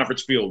Eastern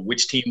Conference field,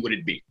 which team would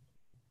it be?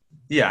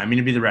 Yeah, I mean,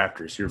 it'd be the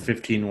Raptors. You're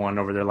 15-1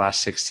 over their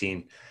last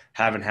 16.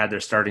 Haven't had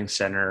their starting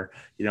center,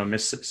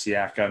 missed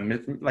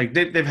Siakam. Like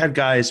they've had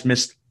guys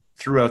missed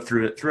throughout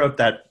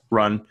that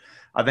run.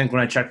 I think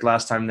when I checked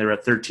last time, they were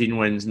at 13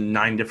 wins.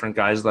 9 different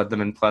guys led them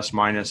in plus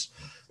minus.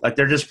 Like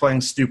they're just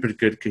playing stupid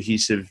good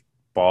cohesive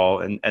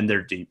ball, and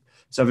they're deep.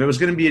 So if it was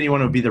going to be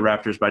anyone, it would be the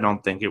Raptors, but I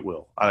don't think it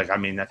will. I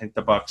think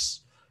the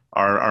Bucks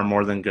are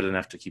more than good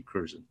enough to keep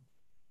cruising.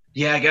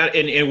 Yeah, I got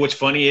it. And what's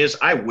funny is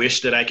I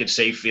wish that I could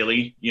say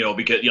Philly,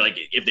 because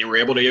if they were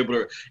able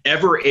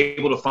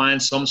to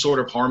find some sort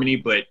of harmony,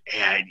 but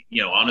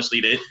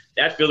honestly,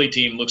 that Philly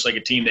team looks like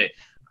a team that,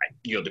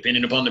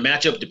 depending upon the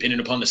matchup,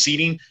 depending upon the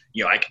seeding,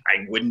 I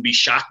wouldn't be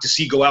shocked to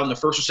see go out in the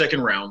first or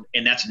second round,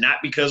 and that's not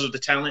because of the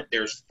talent.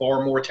 There's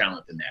far more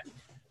talent than that.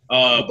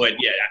 But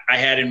yeah, I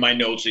had in my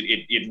notes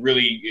it's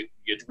really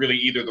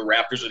either the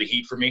Raptors or the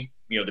Heat for me.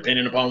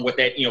 Depending upon what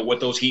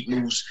those Heat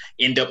moves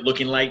end up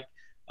looking like.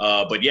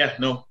 But yeah,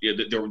 no,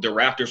 the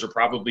Raptors are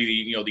probably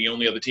the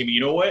only other team. You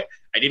know what?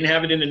 I didn't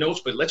have it in the notes,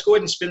 but let's go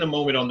ahead and spend a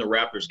moment on the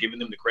Raptors, giving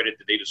them the credit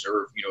that they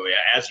deserve.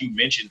 As you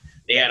mentioned,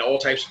 they had all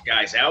types of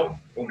guys out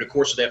over the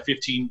course of that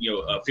 15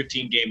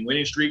 game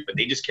winning streak, but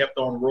they just kept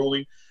on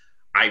rolling.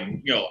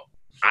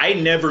 I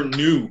never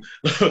knew.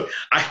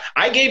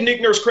 I gave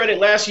Nick Nurse credit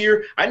last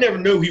year. I never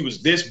knew he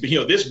was this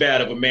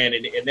bad of a man,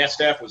 and that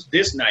staff was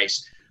this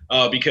nice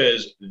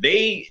because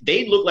they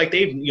look like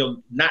they've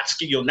not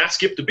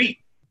skipped a beat.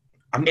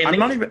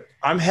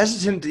 I'm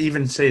hesitant to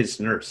even say it's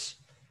Nurse.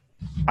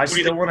 I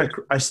still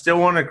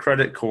want to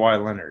credit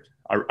Kawhi Leonard.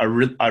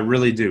 I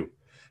really do,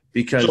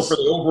 because for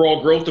the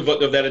overall growth of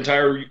that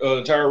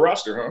entire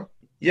roster, huh?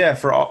 Yeah,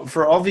 for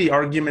all the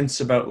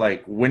arguments about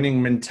like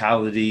winning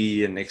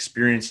mentality and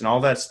experience and all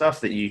that stuff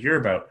that you hear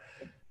about,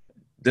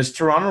 this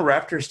Toronto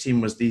Raptors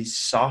team was the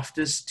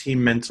softest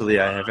team mentally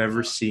I have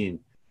ever seen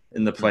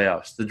in the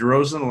playoffs. The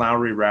DeRozan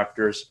Lowry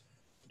Raptors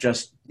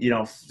just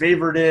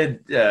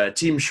favorited,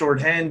 team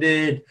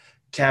shorthanded,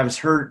 Cavs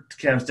hurt,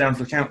 Cavs down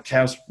for the count,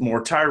 Cavs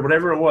more tired,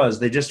 whatever it was,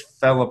 they just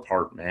fell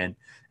apart, man.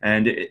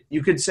 And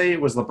you could say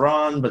it was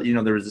LeBron, but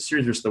there was a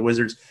series versus the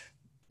Wizards.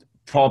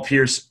 Paul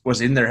Pierce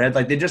was in their head.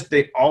 Like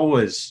they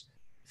always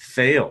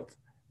failed,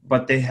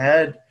 but they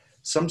had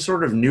some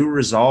sort of new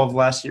resolve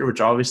last year, which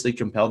obviously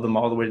compelled them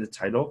all the way to the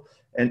title.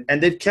 And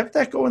they've kept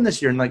that going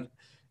this year. And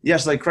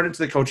yes, credit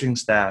to the coaching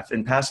staff,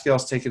 and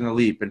Pascal's taken a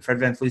leap, and Fred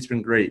VanVleet's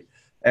been great.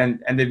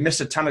 And they've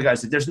missed a ton of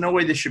guys. There's no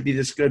way they should be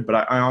this good, but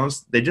I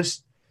honestly,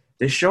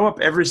 they show up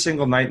every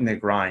single night and they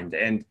grind.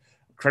 And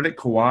credit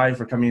Kawhi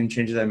for coming and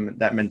changing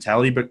that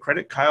mentality, but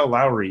credit Kyle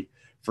Lowry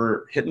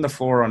for hitting the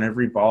floor on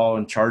every ball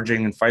and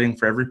charging and fighting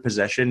for every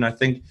possession. I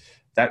think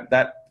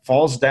that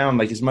falls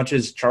down, as much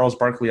as Charles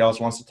Barkley always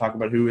wants to talk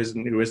about who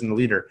isn't the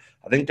leader.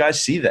 I think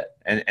guys see that,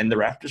 and the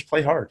Raptors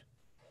play hard.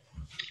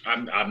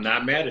 I'm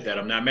not mad at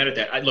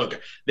that. Look,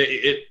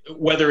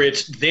 whether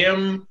it's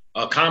them,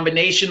 a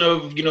combination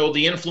of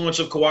the influence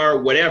of Kawhi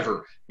or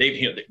whatever,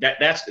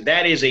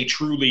 that is a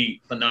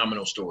truly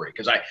phenomenal story.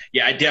 Because I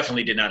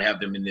definitely did not have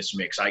them in this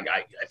mix.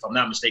 If I'm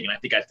not mistaken, I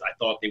think I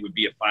thought they would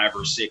be a 5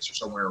 or 6 or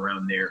somewhere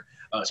around there.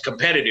 It's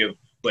competitive,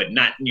 but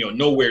not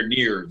nowhere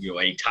near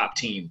a top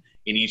team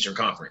in the Eastern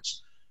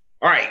Conference.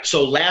 All right,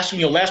 so last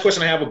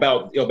question I have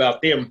about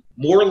them: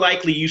 more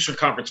likely Eastern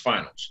Conference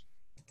Finals.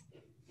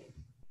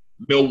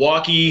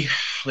 Milwaukee,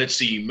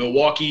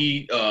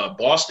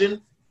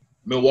 Boston,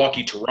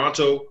 Milwaukee,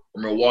 Toronto,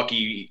 or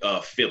Milwaukee,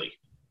 Philly?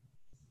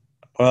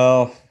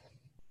 Well,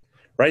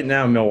 right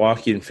now,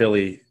 Milwaukee and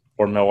Philly,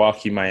 or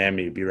Milwaukee,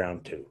 Miami would be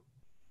round 2.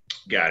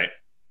 Got it.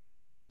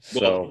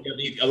 So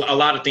well, a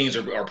lot of things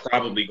are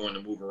probably going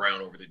to move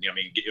around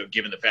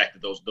given the fact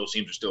that those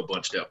teams are still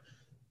bunched up.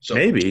 So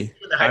maybe.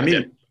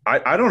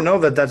 I don't know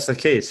that that's the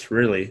case,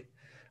 really.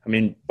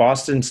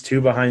 Boston's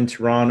 2 behind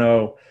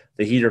Toronto.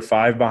 The Heat are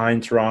 5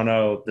 behind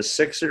Toronto. The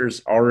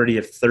Sixers already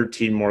have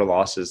 13 more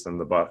losses than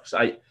the Bucks.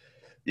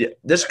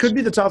 This could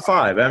be the top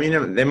 5.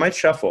 They might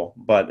shuffle,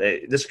 but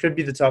this could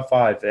be the top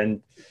 5.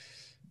 And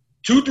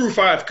 2 through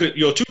 5 could,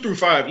 2 through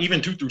 5,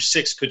 even 2 through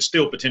 6 could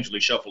still potentially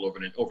shuffle over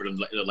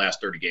the last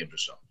 30 games or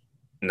so.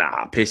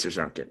 Nah, Pacers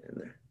aren't getting in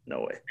there.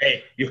 No way.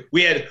 Hey,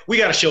 we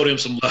got to show them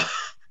some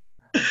love.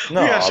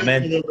 No,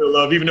 man. Them a little bit of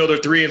love, even though they're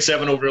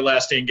 3-7 over the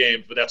last 10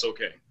 games, but that's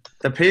okay.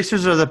 The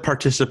Pacers are the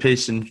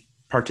participation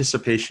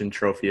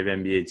trophy of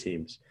NBA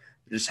teams.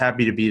 They're just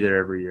happy to be there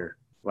every year.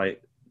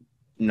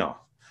 No.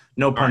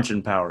 no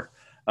punching power.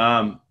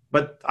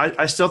 But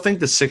I still think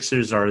the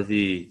Sixers are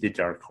the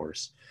dark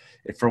horse.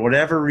 If for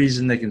whatever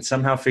reason they can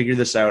somehow figure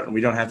this out, and we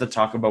don't have to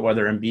talk about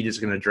whether Embiid is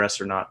going to dress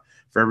or not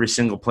for every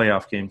single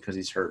playoff game because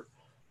he's hurt,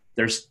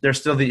 they're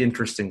still the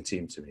interesting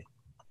team to me.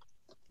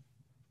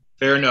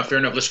 Fair enough.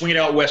 Let's swing it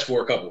out west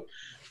for a couple.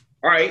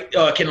 All right,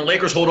 can the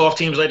Lakers hold off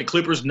teams like the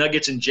Clippers,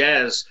 Nuggets, and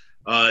Jazz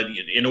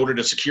in order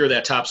to secure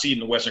that top seed in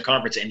the Western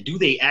Conference, and do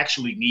they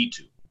actually need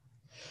to?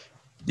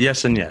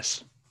 Yes and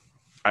yes.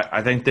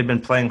 I think they've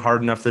been playing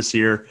hard enough this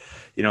year.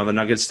 You know, the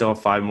Nuggets still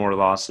have 5 more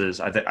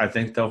losses. I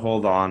think they'll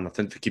hold on. I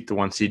think they keep the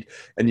 1 seed.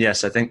 And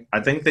yes, I think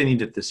they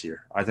need it this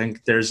year. I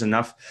think there's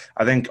enough.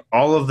 I think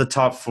all of the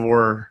top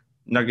 4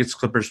 Nuggets,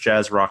 Clippers,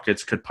 Jazz,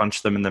 Rockets could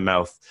punch them in the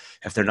mouth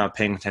if they're not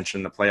paying attention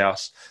in the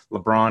playoffs.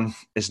 LeBron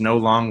is no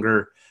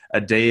longer a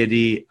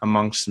deity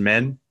amongst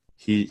men.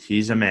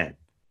 He's a man.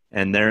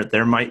 And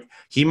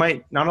he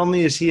might not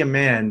only is he a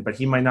man, but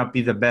he might not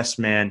be the best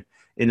man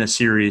in a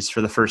series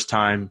for the first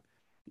time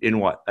in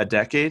what, a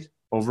decade?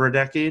 Over a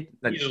decade?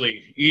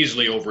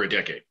 Easily over a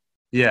decade.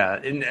 Yeah,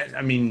 and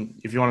I mean,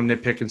 if you want to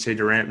nitpick and say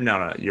Durant,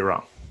 no, you're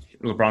wrong.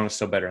 LeBron is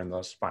still better in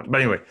those spots.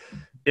 But anyway,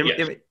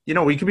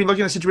 we could be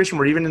looking at a situation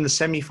where even in the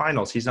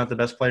semifinals, he's not the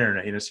best player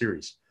in a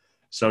series.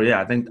 So yeah,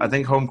 I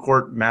think home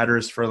court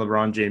matters for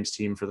LeBron James'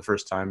 team for the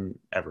first time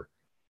ever.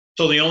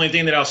 So the only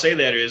thing that I'll say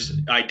that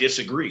is I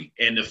disagree.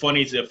 And the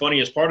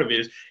funniest part of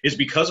it is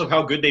because of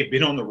how good they've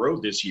been on the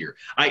road this year.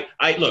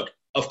 I look.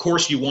 Of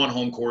course, you want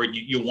home court.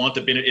 You want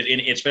the benefit,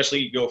 and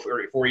especially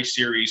for a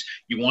series,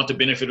 you want the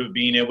benefit of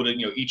being able to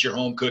eat your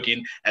home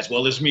cooking as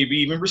well as maybe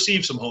even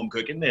receive some home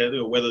cooking.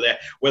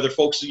 Whether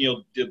folks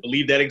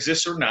believe that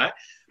exists or not.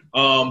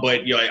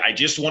 But I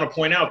just want to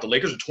point out the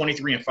Lakers are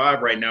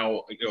 23-5 right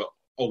now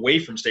away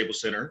from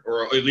Staples Center,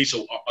 or at least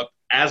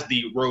as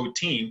the road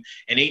team,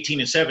 and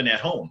 18-7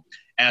 at home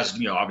as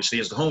obviously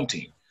as the home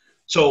team.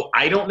 So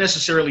I don't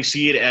necessarily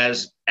see it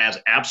as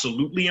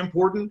absolutely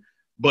important,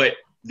 but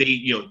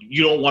you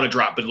don't want to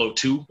drop below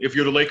 2 if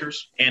you're the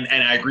Lakers, and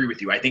I agree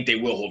with you. I think they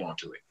will hold on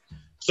to it.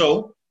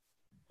 So,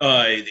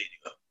 are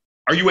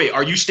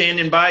you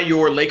standing by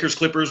your Lakers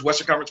Clippers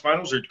Western Conference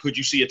Finals, or could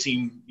you see a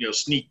team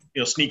sneak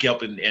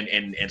up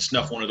and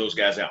snuff one of those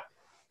guys out?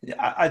 Yeah,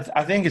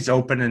 I think it's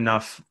open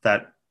enough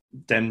that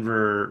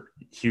Denver,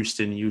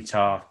 Houston,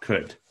 Utah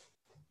could.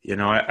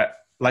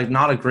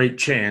 Not a great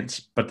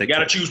chance, but they got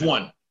to choose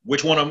one.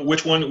 Which one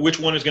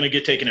is going to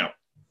get taken out?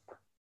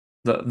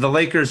 The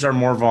Lakers are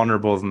more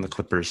vulnerable than the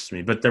Clippers to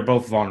me, but they're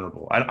both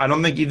vulnerable. I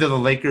don't think either the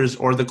Lakers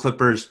or the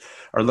Clippers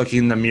are looking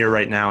in the mirror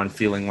right now and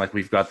feeling like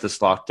we've got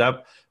this locked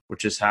up,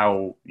 which is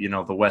how,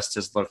 the West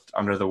has looked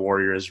under the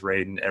Warriors'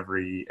 reign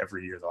every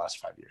year the last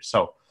 5 years.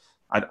 So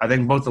I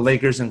think both the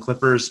Lakers and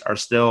Clippers are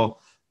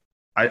still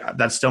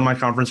that's still my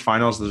conference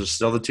finals. Those are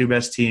still the 2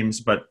 best teams,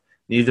 but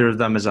neither of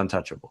them is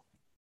untouchable.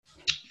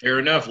 Fair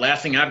enough.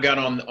 Last thing I've got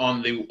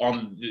on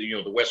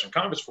the Western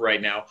Conference for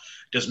right now,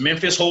 does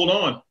Memphis hold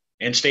on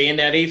and stay in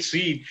that 8th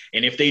seed?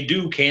 And if they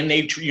do, can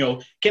they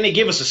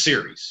give us a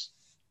series?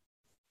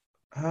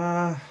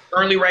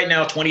 Currently right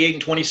now,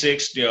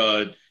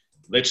 28-26.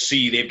 Let's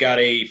see. They've got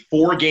a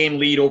 4-game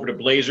lead over the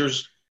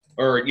Blazers,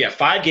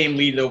 5-game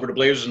lead over the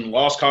Blazers in the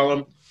loss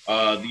column.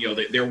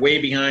 They're way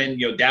behind,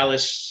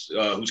 Dallas,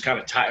 who's kind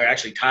of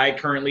tied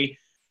currently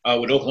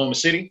with Oklahoma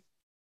City.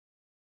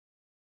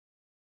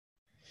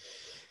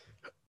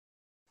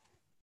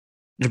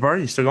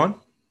 Jabari, you still going?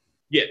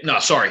 Yeah. No,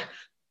 sorry.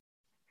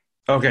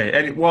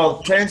 Okay.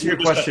 Well, to answer your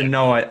question,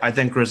 no, I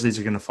think Grizzlies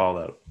are going to fall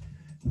out.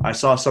 I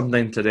saw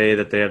something today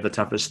that they have the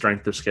toughest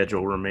strength of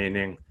schedule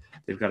remaining.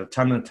 They've got a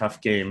ton of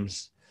tough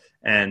games,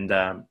 and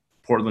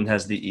Portland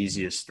has the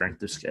easiest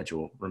strength of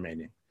schedule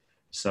remaining.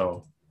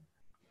 So,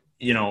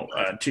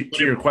 to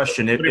your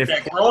question, if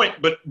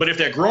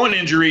that growing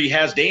injury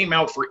has Dame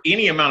out for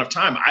any amount of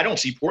time, I don't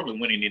see Portland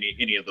winning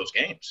any of those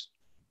games.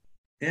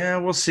 Yeah,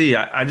 we'll see.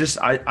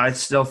 I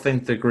still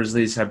think the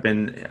Grizzlies have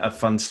been a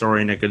fun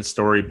story and a good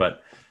story,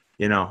 but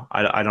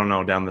I don't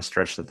know down the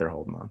stretch that they're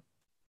holding on.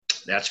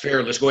 That's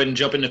fair. Let's go ahead and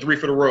jump into 3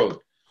 for the road.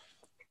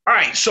 All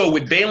right, so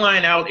with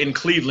Beilein out in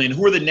Cleveland,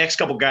 who are the next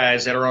couple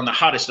guys that are on the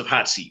hottest of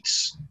hot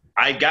seats?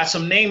 I got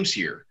some names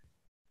here.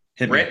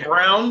 Brett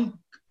Brown,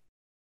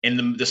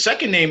 and the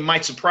second name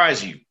might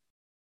surprise you.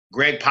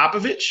 Greg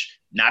Popovich,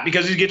 not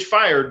because he gets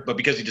fired, but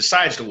because he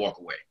decides to walk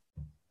away.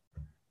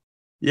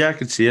 Yeah, I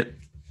could see it.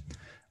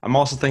 I'm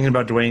also thinking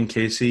about Dwayne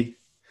Casey.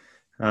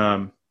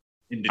 In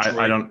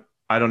Detroit.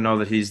 I don't know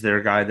that he's their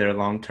guy there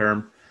long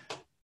term.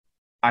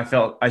 I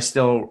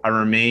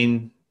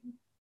remain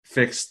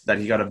fixed that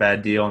he got a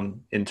bad deal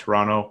in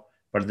Toronto,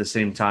 but at the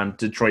same time,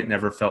 Detroit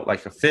never felt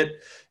like a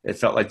fit. It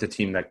felt like the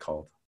team that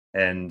called.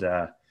 And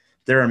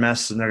they're a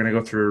mess, and they're going to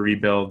go through a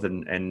rebuild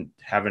and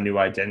have a new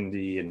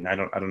identity. And I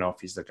don't know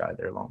if he's the guy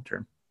there long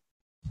term.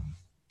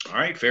 All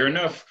right, fair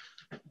enough.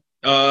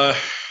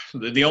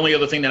 The only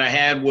other thing that I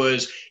had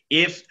was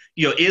is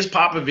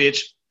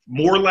Popovich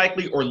more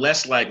likely or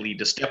less likely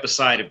to step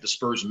aside if the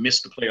Spurs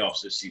miss the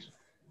playoffs this season?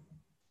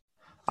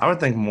 I would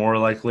think more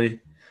likely.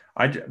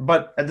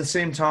 But at the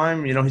same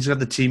time, he's got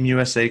the Team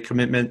USA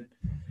commitment.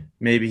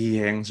 maybe he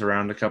hangs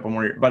around a couple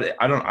more years. But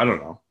I don't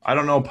know. I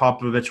don't know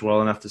Popovich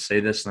well enough to say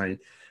this, and I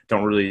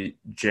don't really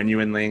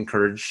genuinely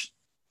encourage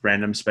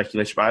random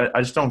speculation. But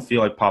I just don't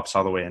feel like Pop's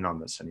all the way in on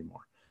this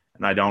anymore.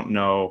 And I don't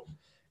know,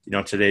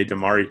 today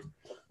DeMarre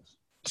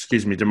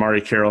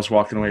Carroll's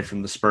walking away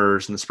from the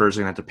Spurs, and the Spurs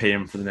are going to have to pay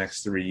him for the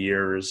next 3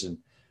 years. And,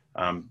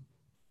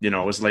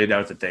 it was laid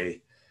out that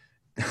they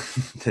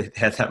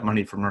had that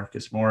money for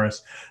Marcus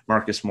Morris.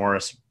 Marcus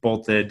Morris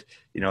bolted.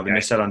 They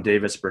missed out on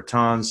Davis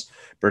Bertans.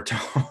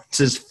 Bertans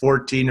is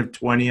 14 of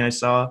 20, I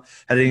saw,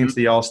 heading into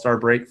the All-Star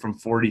break from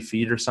 40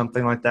 feet or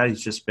something like that.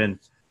 He's just been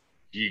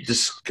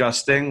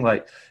disgusting.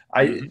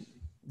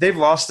 They've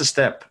lost a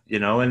step,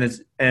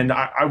 and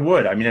I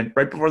would. I mean,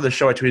 right before the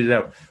show, I tweeted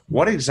out,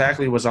 what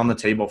exactly was on the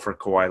table for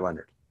Kawhi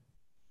Leonard?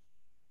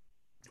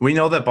 We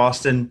know that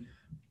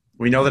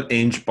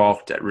Ainge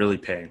balked at really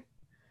paying.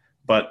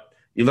 But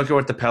you look at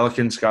what the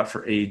Pelicans got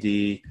for AD.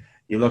 You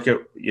look at,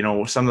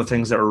 some of the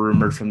things that were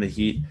rumored from the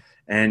Heat.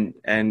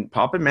 And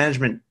Pop and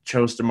management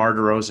chose DeMar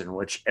DeRozan,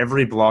 which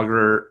every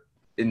blogger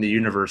in the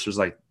universe was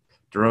like,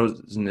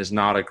 DeRozan is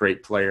not a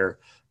great player.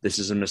 This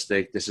is a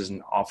mistake. This is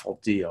an awful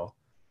deal.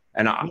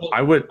 And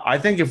I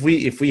think if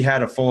we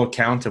had a full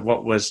account of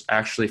what was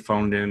actually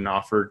phoned in and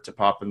offered to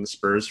Pop and the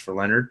Spurs for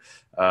Leonard,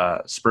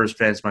 Spurs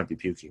fans might be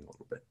puking a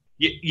little bit.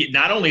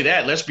 Not only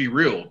that, let's be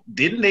real.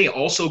 Didn't they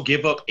also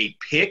give up a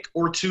pick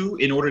or two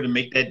in order to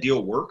make that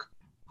deal work?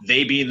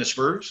 They being the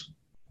Spurs?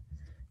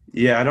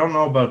 Yeah, I don't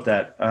know about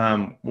that.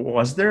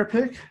 Was there a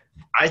pick?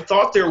 I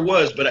thought there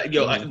was, but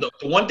the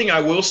one thing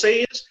I will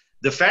say is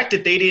the fact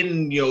that they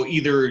didn't,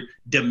 either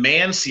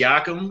demand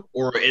Siakam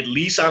or at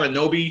least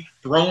Anunoby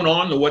thrown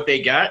on to what they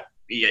got,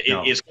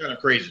 it's kind of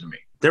crazy to me.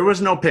 There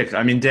was no pick.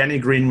 I mean, Danny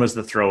Green was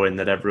the throw-in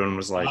that everyone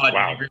was like,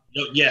 wow.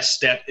 Yes,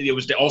 that it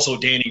was also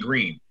Danny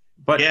Green.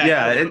 But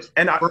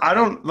I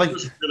don't like.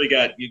 Really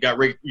got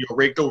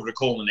raked over the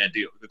coals in that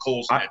deal.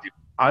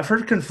 I've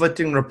heard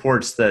conflicting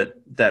reports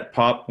that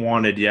Pop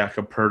wanted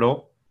Jakob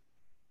Poeltl,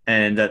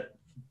 and that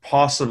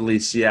possibly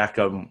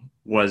Siakam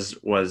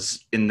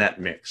was in that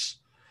mix.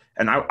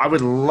 And I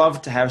would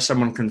love to have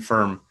someone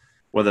confirm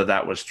whether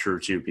that was true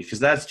too, because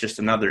that's just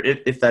another.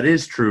 If that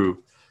is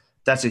true,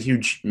 that's a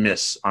huge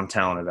miss on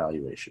talent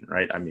evaluation,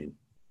 right? I mean,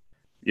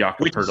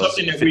 Jakob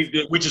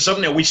Poeltl, which is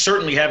something that we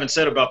certainly haven't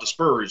said about the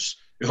Spurs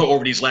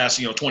over these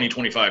last 20,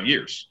 25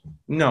 years.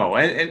 No,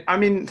 and I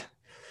mean,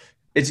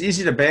 it's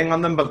easy to bang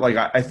on them, but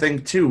I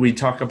think too, we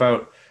talk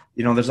about,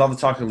 there's all the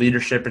talk of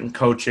leadership and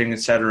coaching, et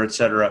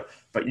cetera,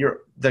 but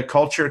the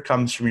culture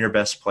comes from your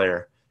best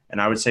player. And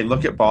I would say,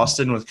 look at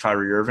Boston with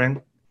Kyrie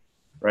Irving,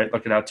 right?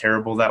 Look at how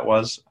terrible that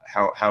was,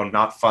 how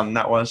not fun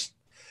that was.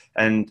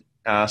 And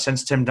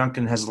since Tim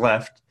Duncan has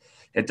left,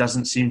 it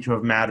doesn't seem to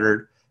have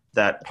mattered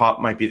that Pop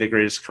might be the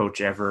greatest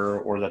coach ever,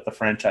 or that the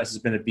franchise has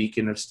been a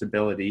beacon of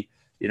stability.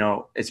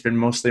 It's been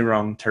mostly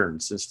wrong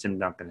turns since Tim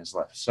Duncan has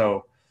left.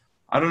 So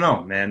I don't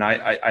know, man.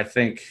 I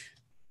think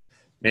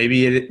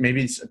maybe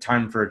it's a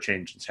time for a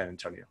change in San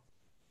Antonio.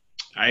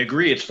 I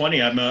agree. It's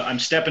funny. I'm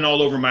stepping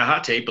all over my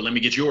hot take, but let me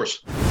get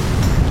yours.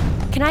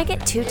 Can I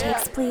get 2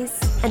 takes,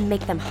 please, and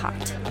make them hot?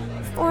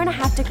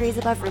 4.5 degrees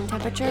above room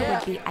temperature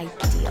would be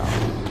ideal.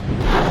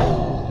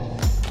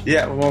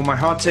 Yeah, well, my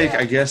hot take,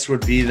 I guess,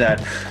 would be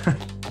that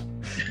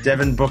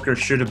Devin Booker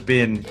should have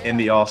been in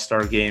the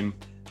All-Star game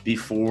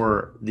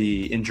before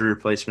the injury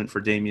replacement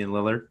for Damian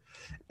Lillard.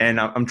 And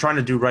I'm trying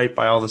to do right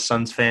by all the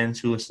Suns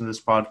fans who listen to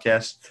this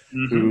podcast,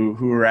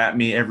 who are at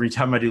me every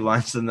time I do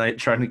Lines of the Night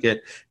trying to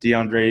get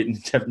DeAndre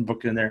and Devin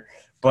Booker in there.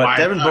 But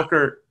Devin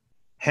Booker,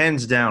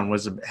 hands down,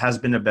 has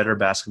been a better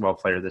basketball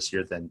player this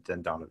year than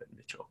Donovan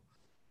Mitchell.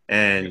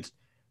 And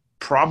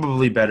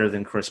probably better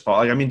than Chris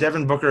Paul.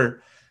 Devin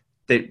Booker,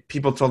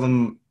 people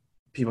said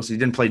he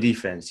didn't play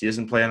defense. He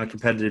doesn't play on a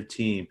competitive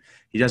team.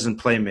 He doesn't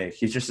play make.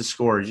 He's just a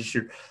scorer.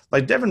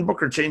 Devin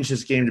Booker changed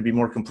his game to be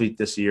more complete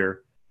this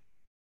year.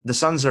 The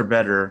Suns are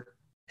better.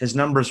 His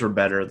numbers were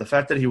better. The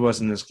fact that he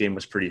was in this game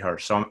was pretty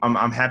harsh. So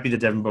I'm happy that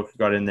Devin Booker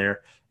got in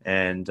there,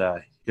 and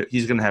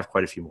he's going to have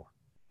quite a few more.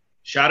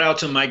 Shout out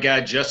to my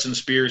guy Justin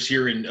Spears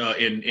here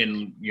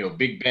in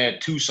Big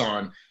Bad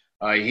Tucson.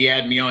 He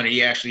had me on.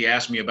 He actually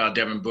asked me about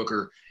Devin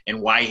Booker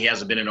and why he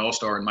hasn't been an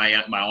All-Star. And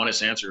my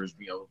honest answer is,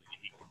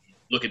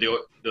 look at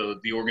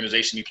the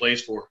organization he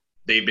plays for.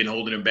 They've been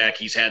holding him back.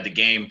 He's had the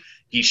game.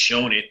 He's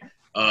shown it.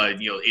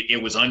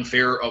 It was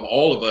unfair of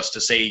all of us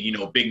to say,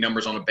 big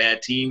numbers on a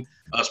bad team,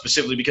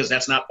 specifically because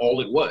that's not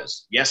all it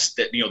was. Yes,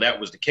 that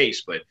was the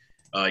case, but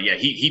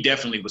he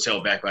definitely was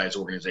held back by his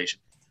organization.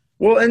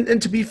 Well,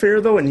 and to be fair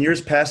though, in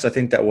years past, I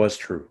think that was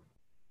true.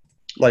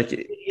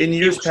 In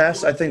years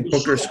past, I think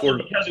Booker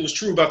scored because it was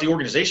true about the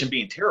organization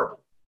being terrible.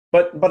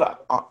 But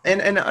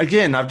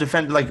again, I've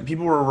defended,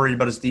 people were worried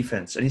about his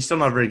defense, and he's still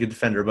not a very good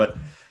defender. But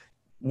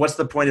what's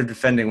the point of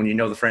defending when you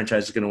know the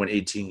franchise is going to win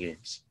 18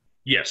 games?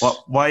 Yes.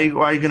 Well, why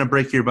are you going to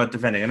break your butt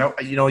defending? I know,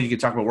 you can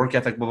talk about work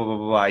ethic, blah, blah, blah,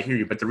 blah. I hear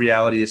you. But the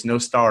reality is no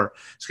star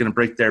is going to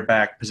break their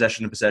back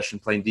possession to possession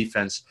playing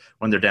defense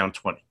when they're down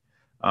 20.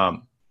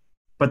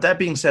 But that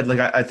being said,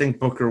 I think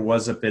Booker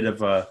was a bit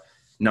of a,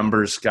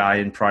 numbers guy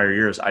in prior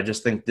years. I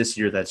just think this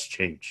year that's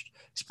changed.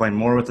 He's playing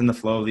more within the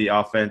flow of the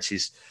offense.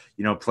 He's,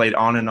 played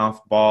on and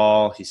off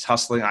ball. He's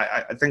hustling.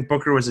 I think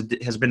Booker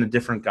has been a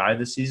different guy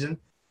this season,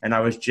 and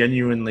I was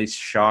genuinely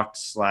shocked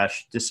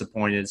 /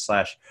 disappointed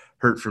 /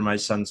 hurt for my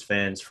son's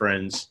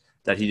friends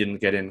that he didn't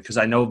get in, because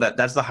I know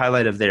that's the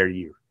highlight of their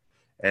year,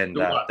 and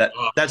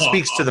that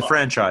speaks to the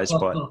franchise.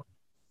 But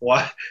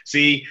what?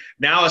 See,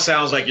 now it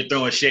sounds like you're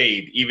throwing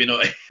shade, even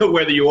though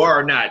whether you are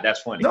or not.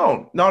 That's funny.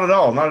 No, not at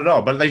all,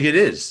 But like it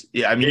is.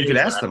 Yeah, I mean, you could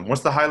ask them,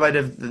 what's the highlight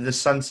of the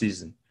Sun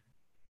season?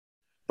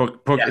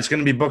 Book. Yeah. It's going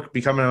to be Book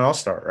becoming an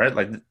all-star, right?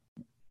 Like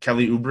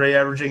Kelly Oubre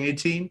averaging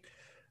 18,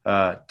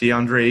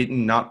 DeAndre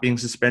Ayton not being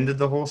suspended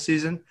the whole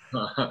season.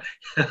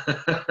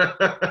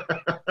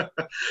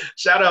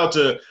 Shout out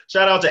to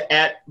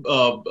at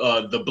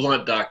the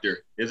Blunt Doctor.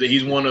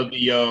 He's one of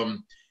the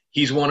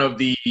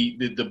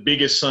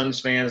biggest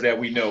Suns fans that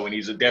we know, and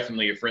he's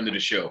definitely a friend of the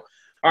show.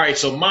 All right,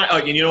 so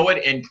you know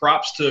what? And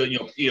props to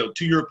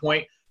to your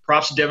point,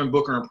 props to Devin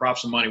Booker and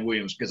props to Monty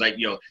Williams, because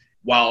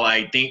while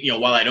I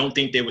don't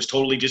think there was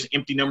totally just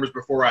empty numbers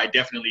before, I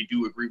definitely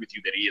do agree with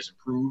you that he has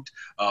improved.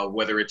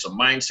 Whether it's a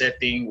mindset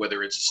thing,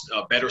 whether it's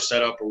a better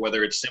setup, or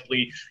whether it's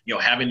simply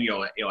having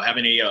a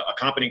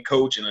competent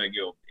coach and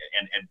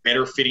and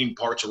better fitting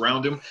parts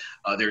around him.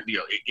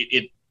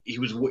 It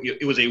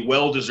was a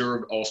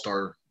well-deserved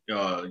all-star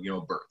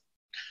berth.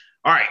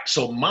 All right,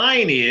 so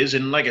mine is,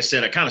 and like I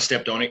said, I kind of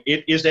stepped on it.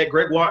 It is that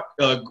Greg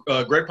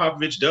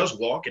Popovich does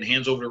walk and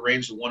hands over the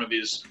reins to one of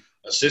his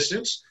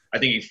assistants. I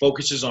think he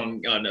focuses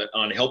on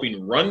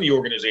helping run the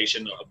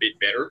organization a bit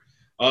better,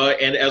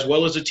 and as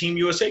well as the Team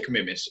USA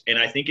commitments. And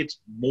I think it's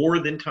more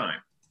than time.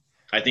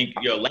 I think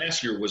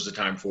last year was the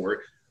time for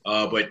it,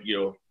 but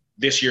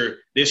this year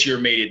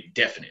made it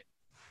definite.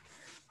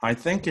 I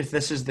think if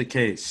this is the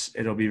case,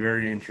 it'll be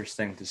very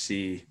interesting to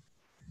see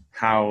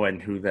how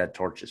and who that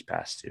torch is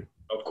passed to.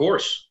 Of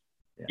course.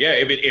 Yeah,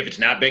 if it's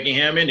not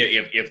Beckingham, and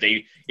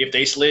if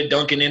they slid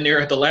Duncan in there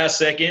at the last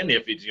second,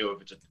 if it's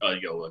a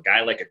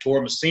guy like a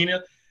Tor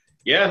Messina,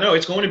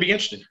 it's going to be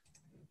interesting.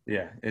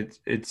 Yeah,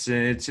 it's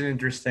an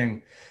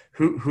interesting.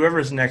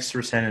 Whoever's next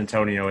for San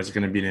Antonio is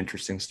going to be an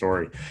interesting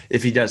story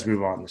if he does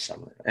move on this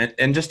summer.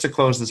 And just to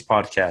close this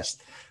podcast,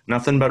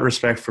 nothing but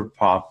respect for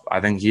Pop. I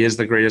think he is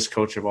the greatest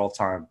coach of all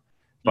time,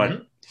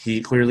 but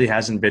he clearly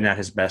hasn't been at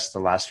his best the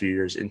last few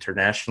years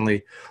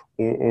internationally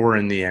or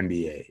in the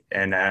NBA.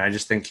 And I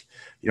just think,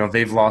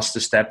 they've lost a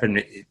step.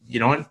 And you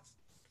know what?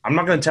 I'm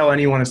not going to tell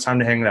anyone it's time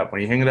to hang it up.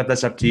 When you hang it up,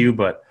 that's up to you.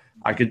 But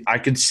I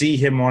could see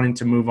him wanting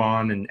to move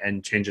on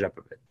and change it up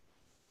a bit.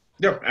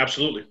 Yeah,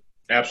 absolutely.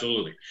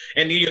 Absolutely.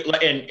 And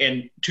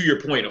to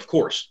your point, of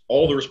course,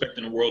 all the respect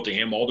in the world to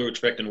him, all the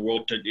respect in the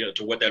world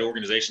to what that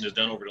organization has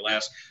done over the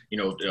last,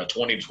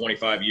 20 to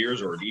 25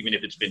 years, or even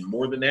if it's been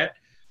more than that.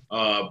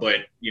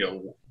 But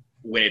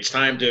when it's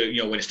time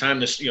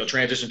to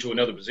transition to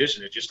another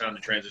position, it's just time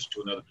to transition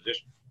to another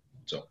position.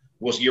 So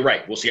you're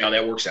right. We'll see how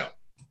that works out.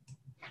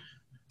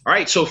 All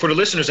right. So for the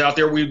listeners out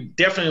there, we'd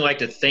definitely like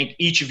to thank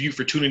each of you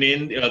for tuning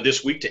in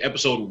this week to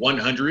episode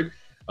 100.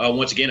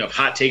 Once again, of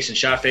Hot Takes and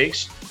Shot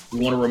Fakes. We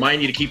want to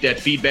remind you to keep that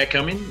feedback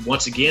coming.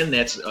 Once again,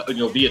 that's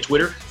via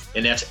Twitter,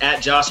 and that's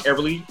at Josh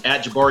Everly,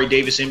 at Jabari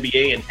Davis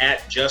NBA, and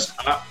at Just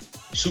Op,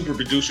 super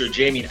producer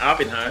Jamie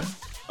Oppenheim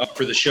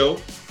for the show.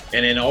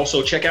 And then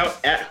also check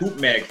out at Hoop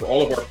Mag for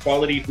all of our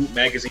quality Hoop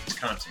Magazine's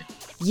content.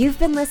 You've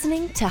been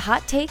listening to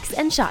Hot Takes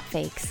and Shot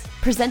Fakes,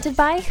 presented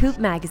by Hoop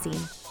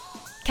Magazine.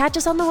 Catch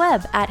us on the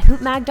web at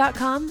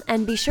hoopmag.com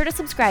and be sure to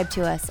subscribe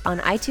to us on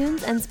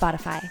iTunes and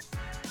Spotify.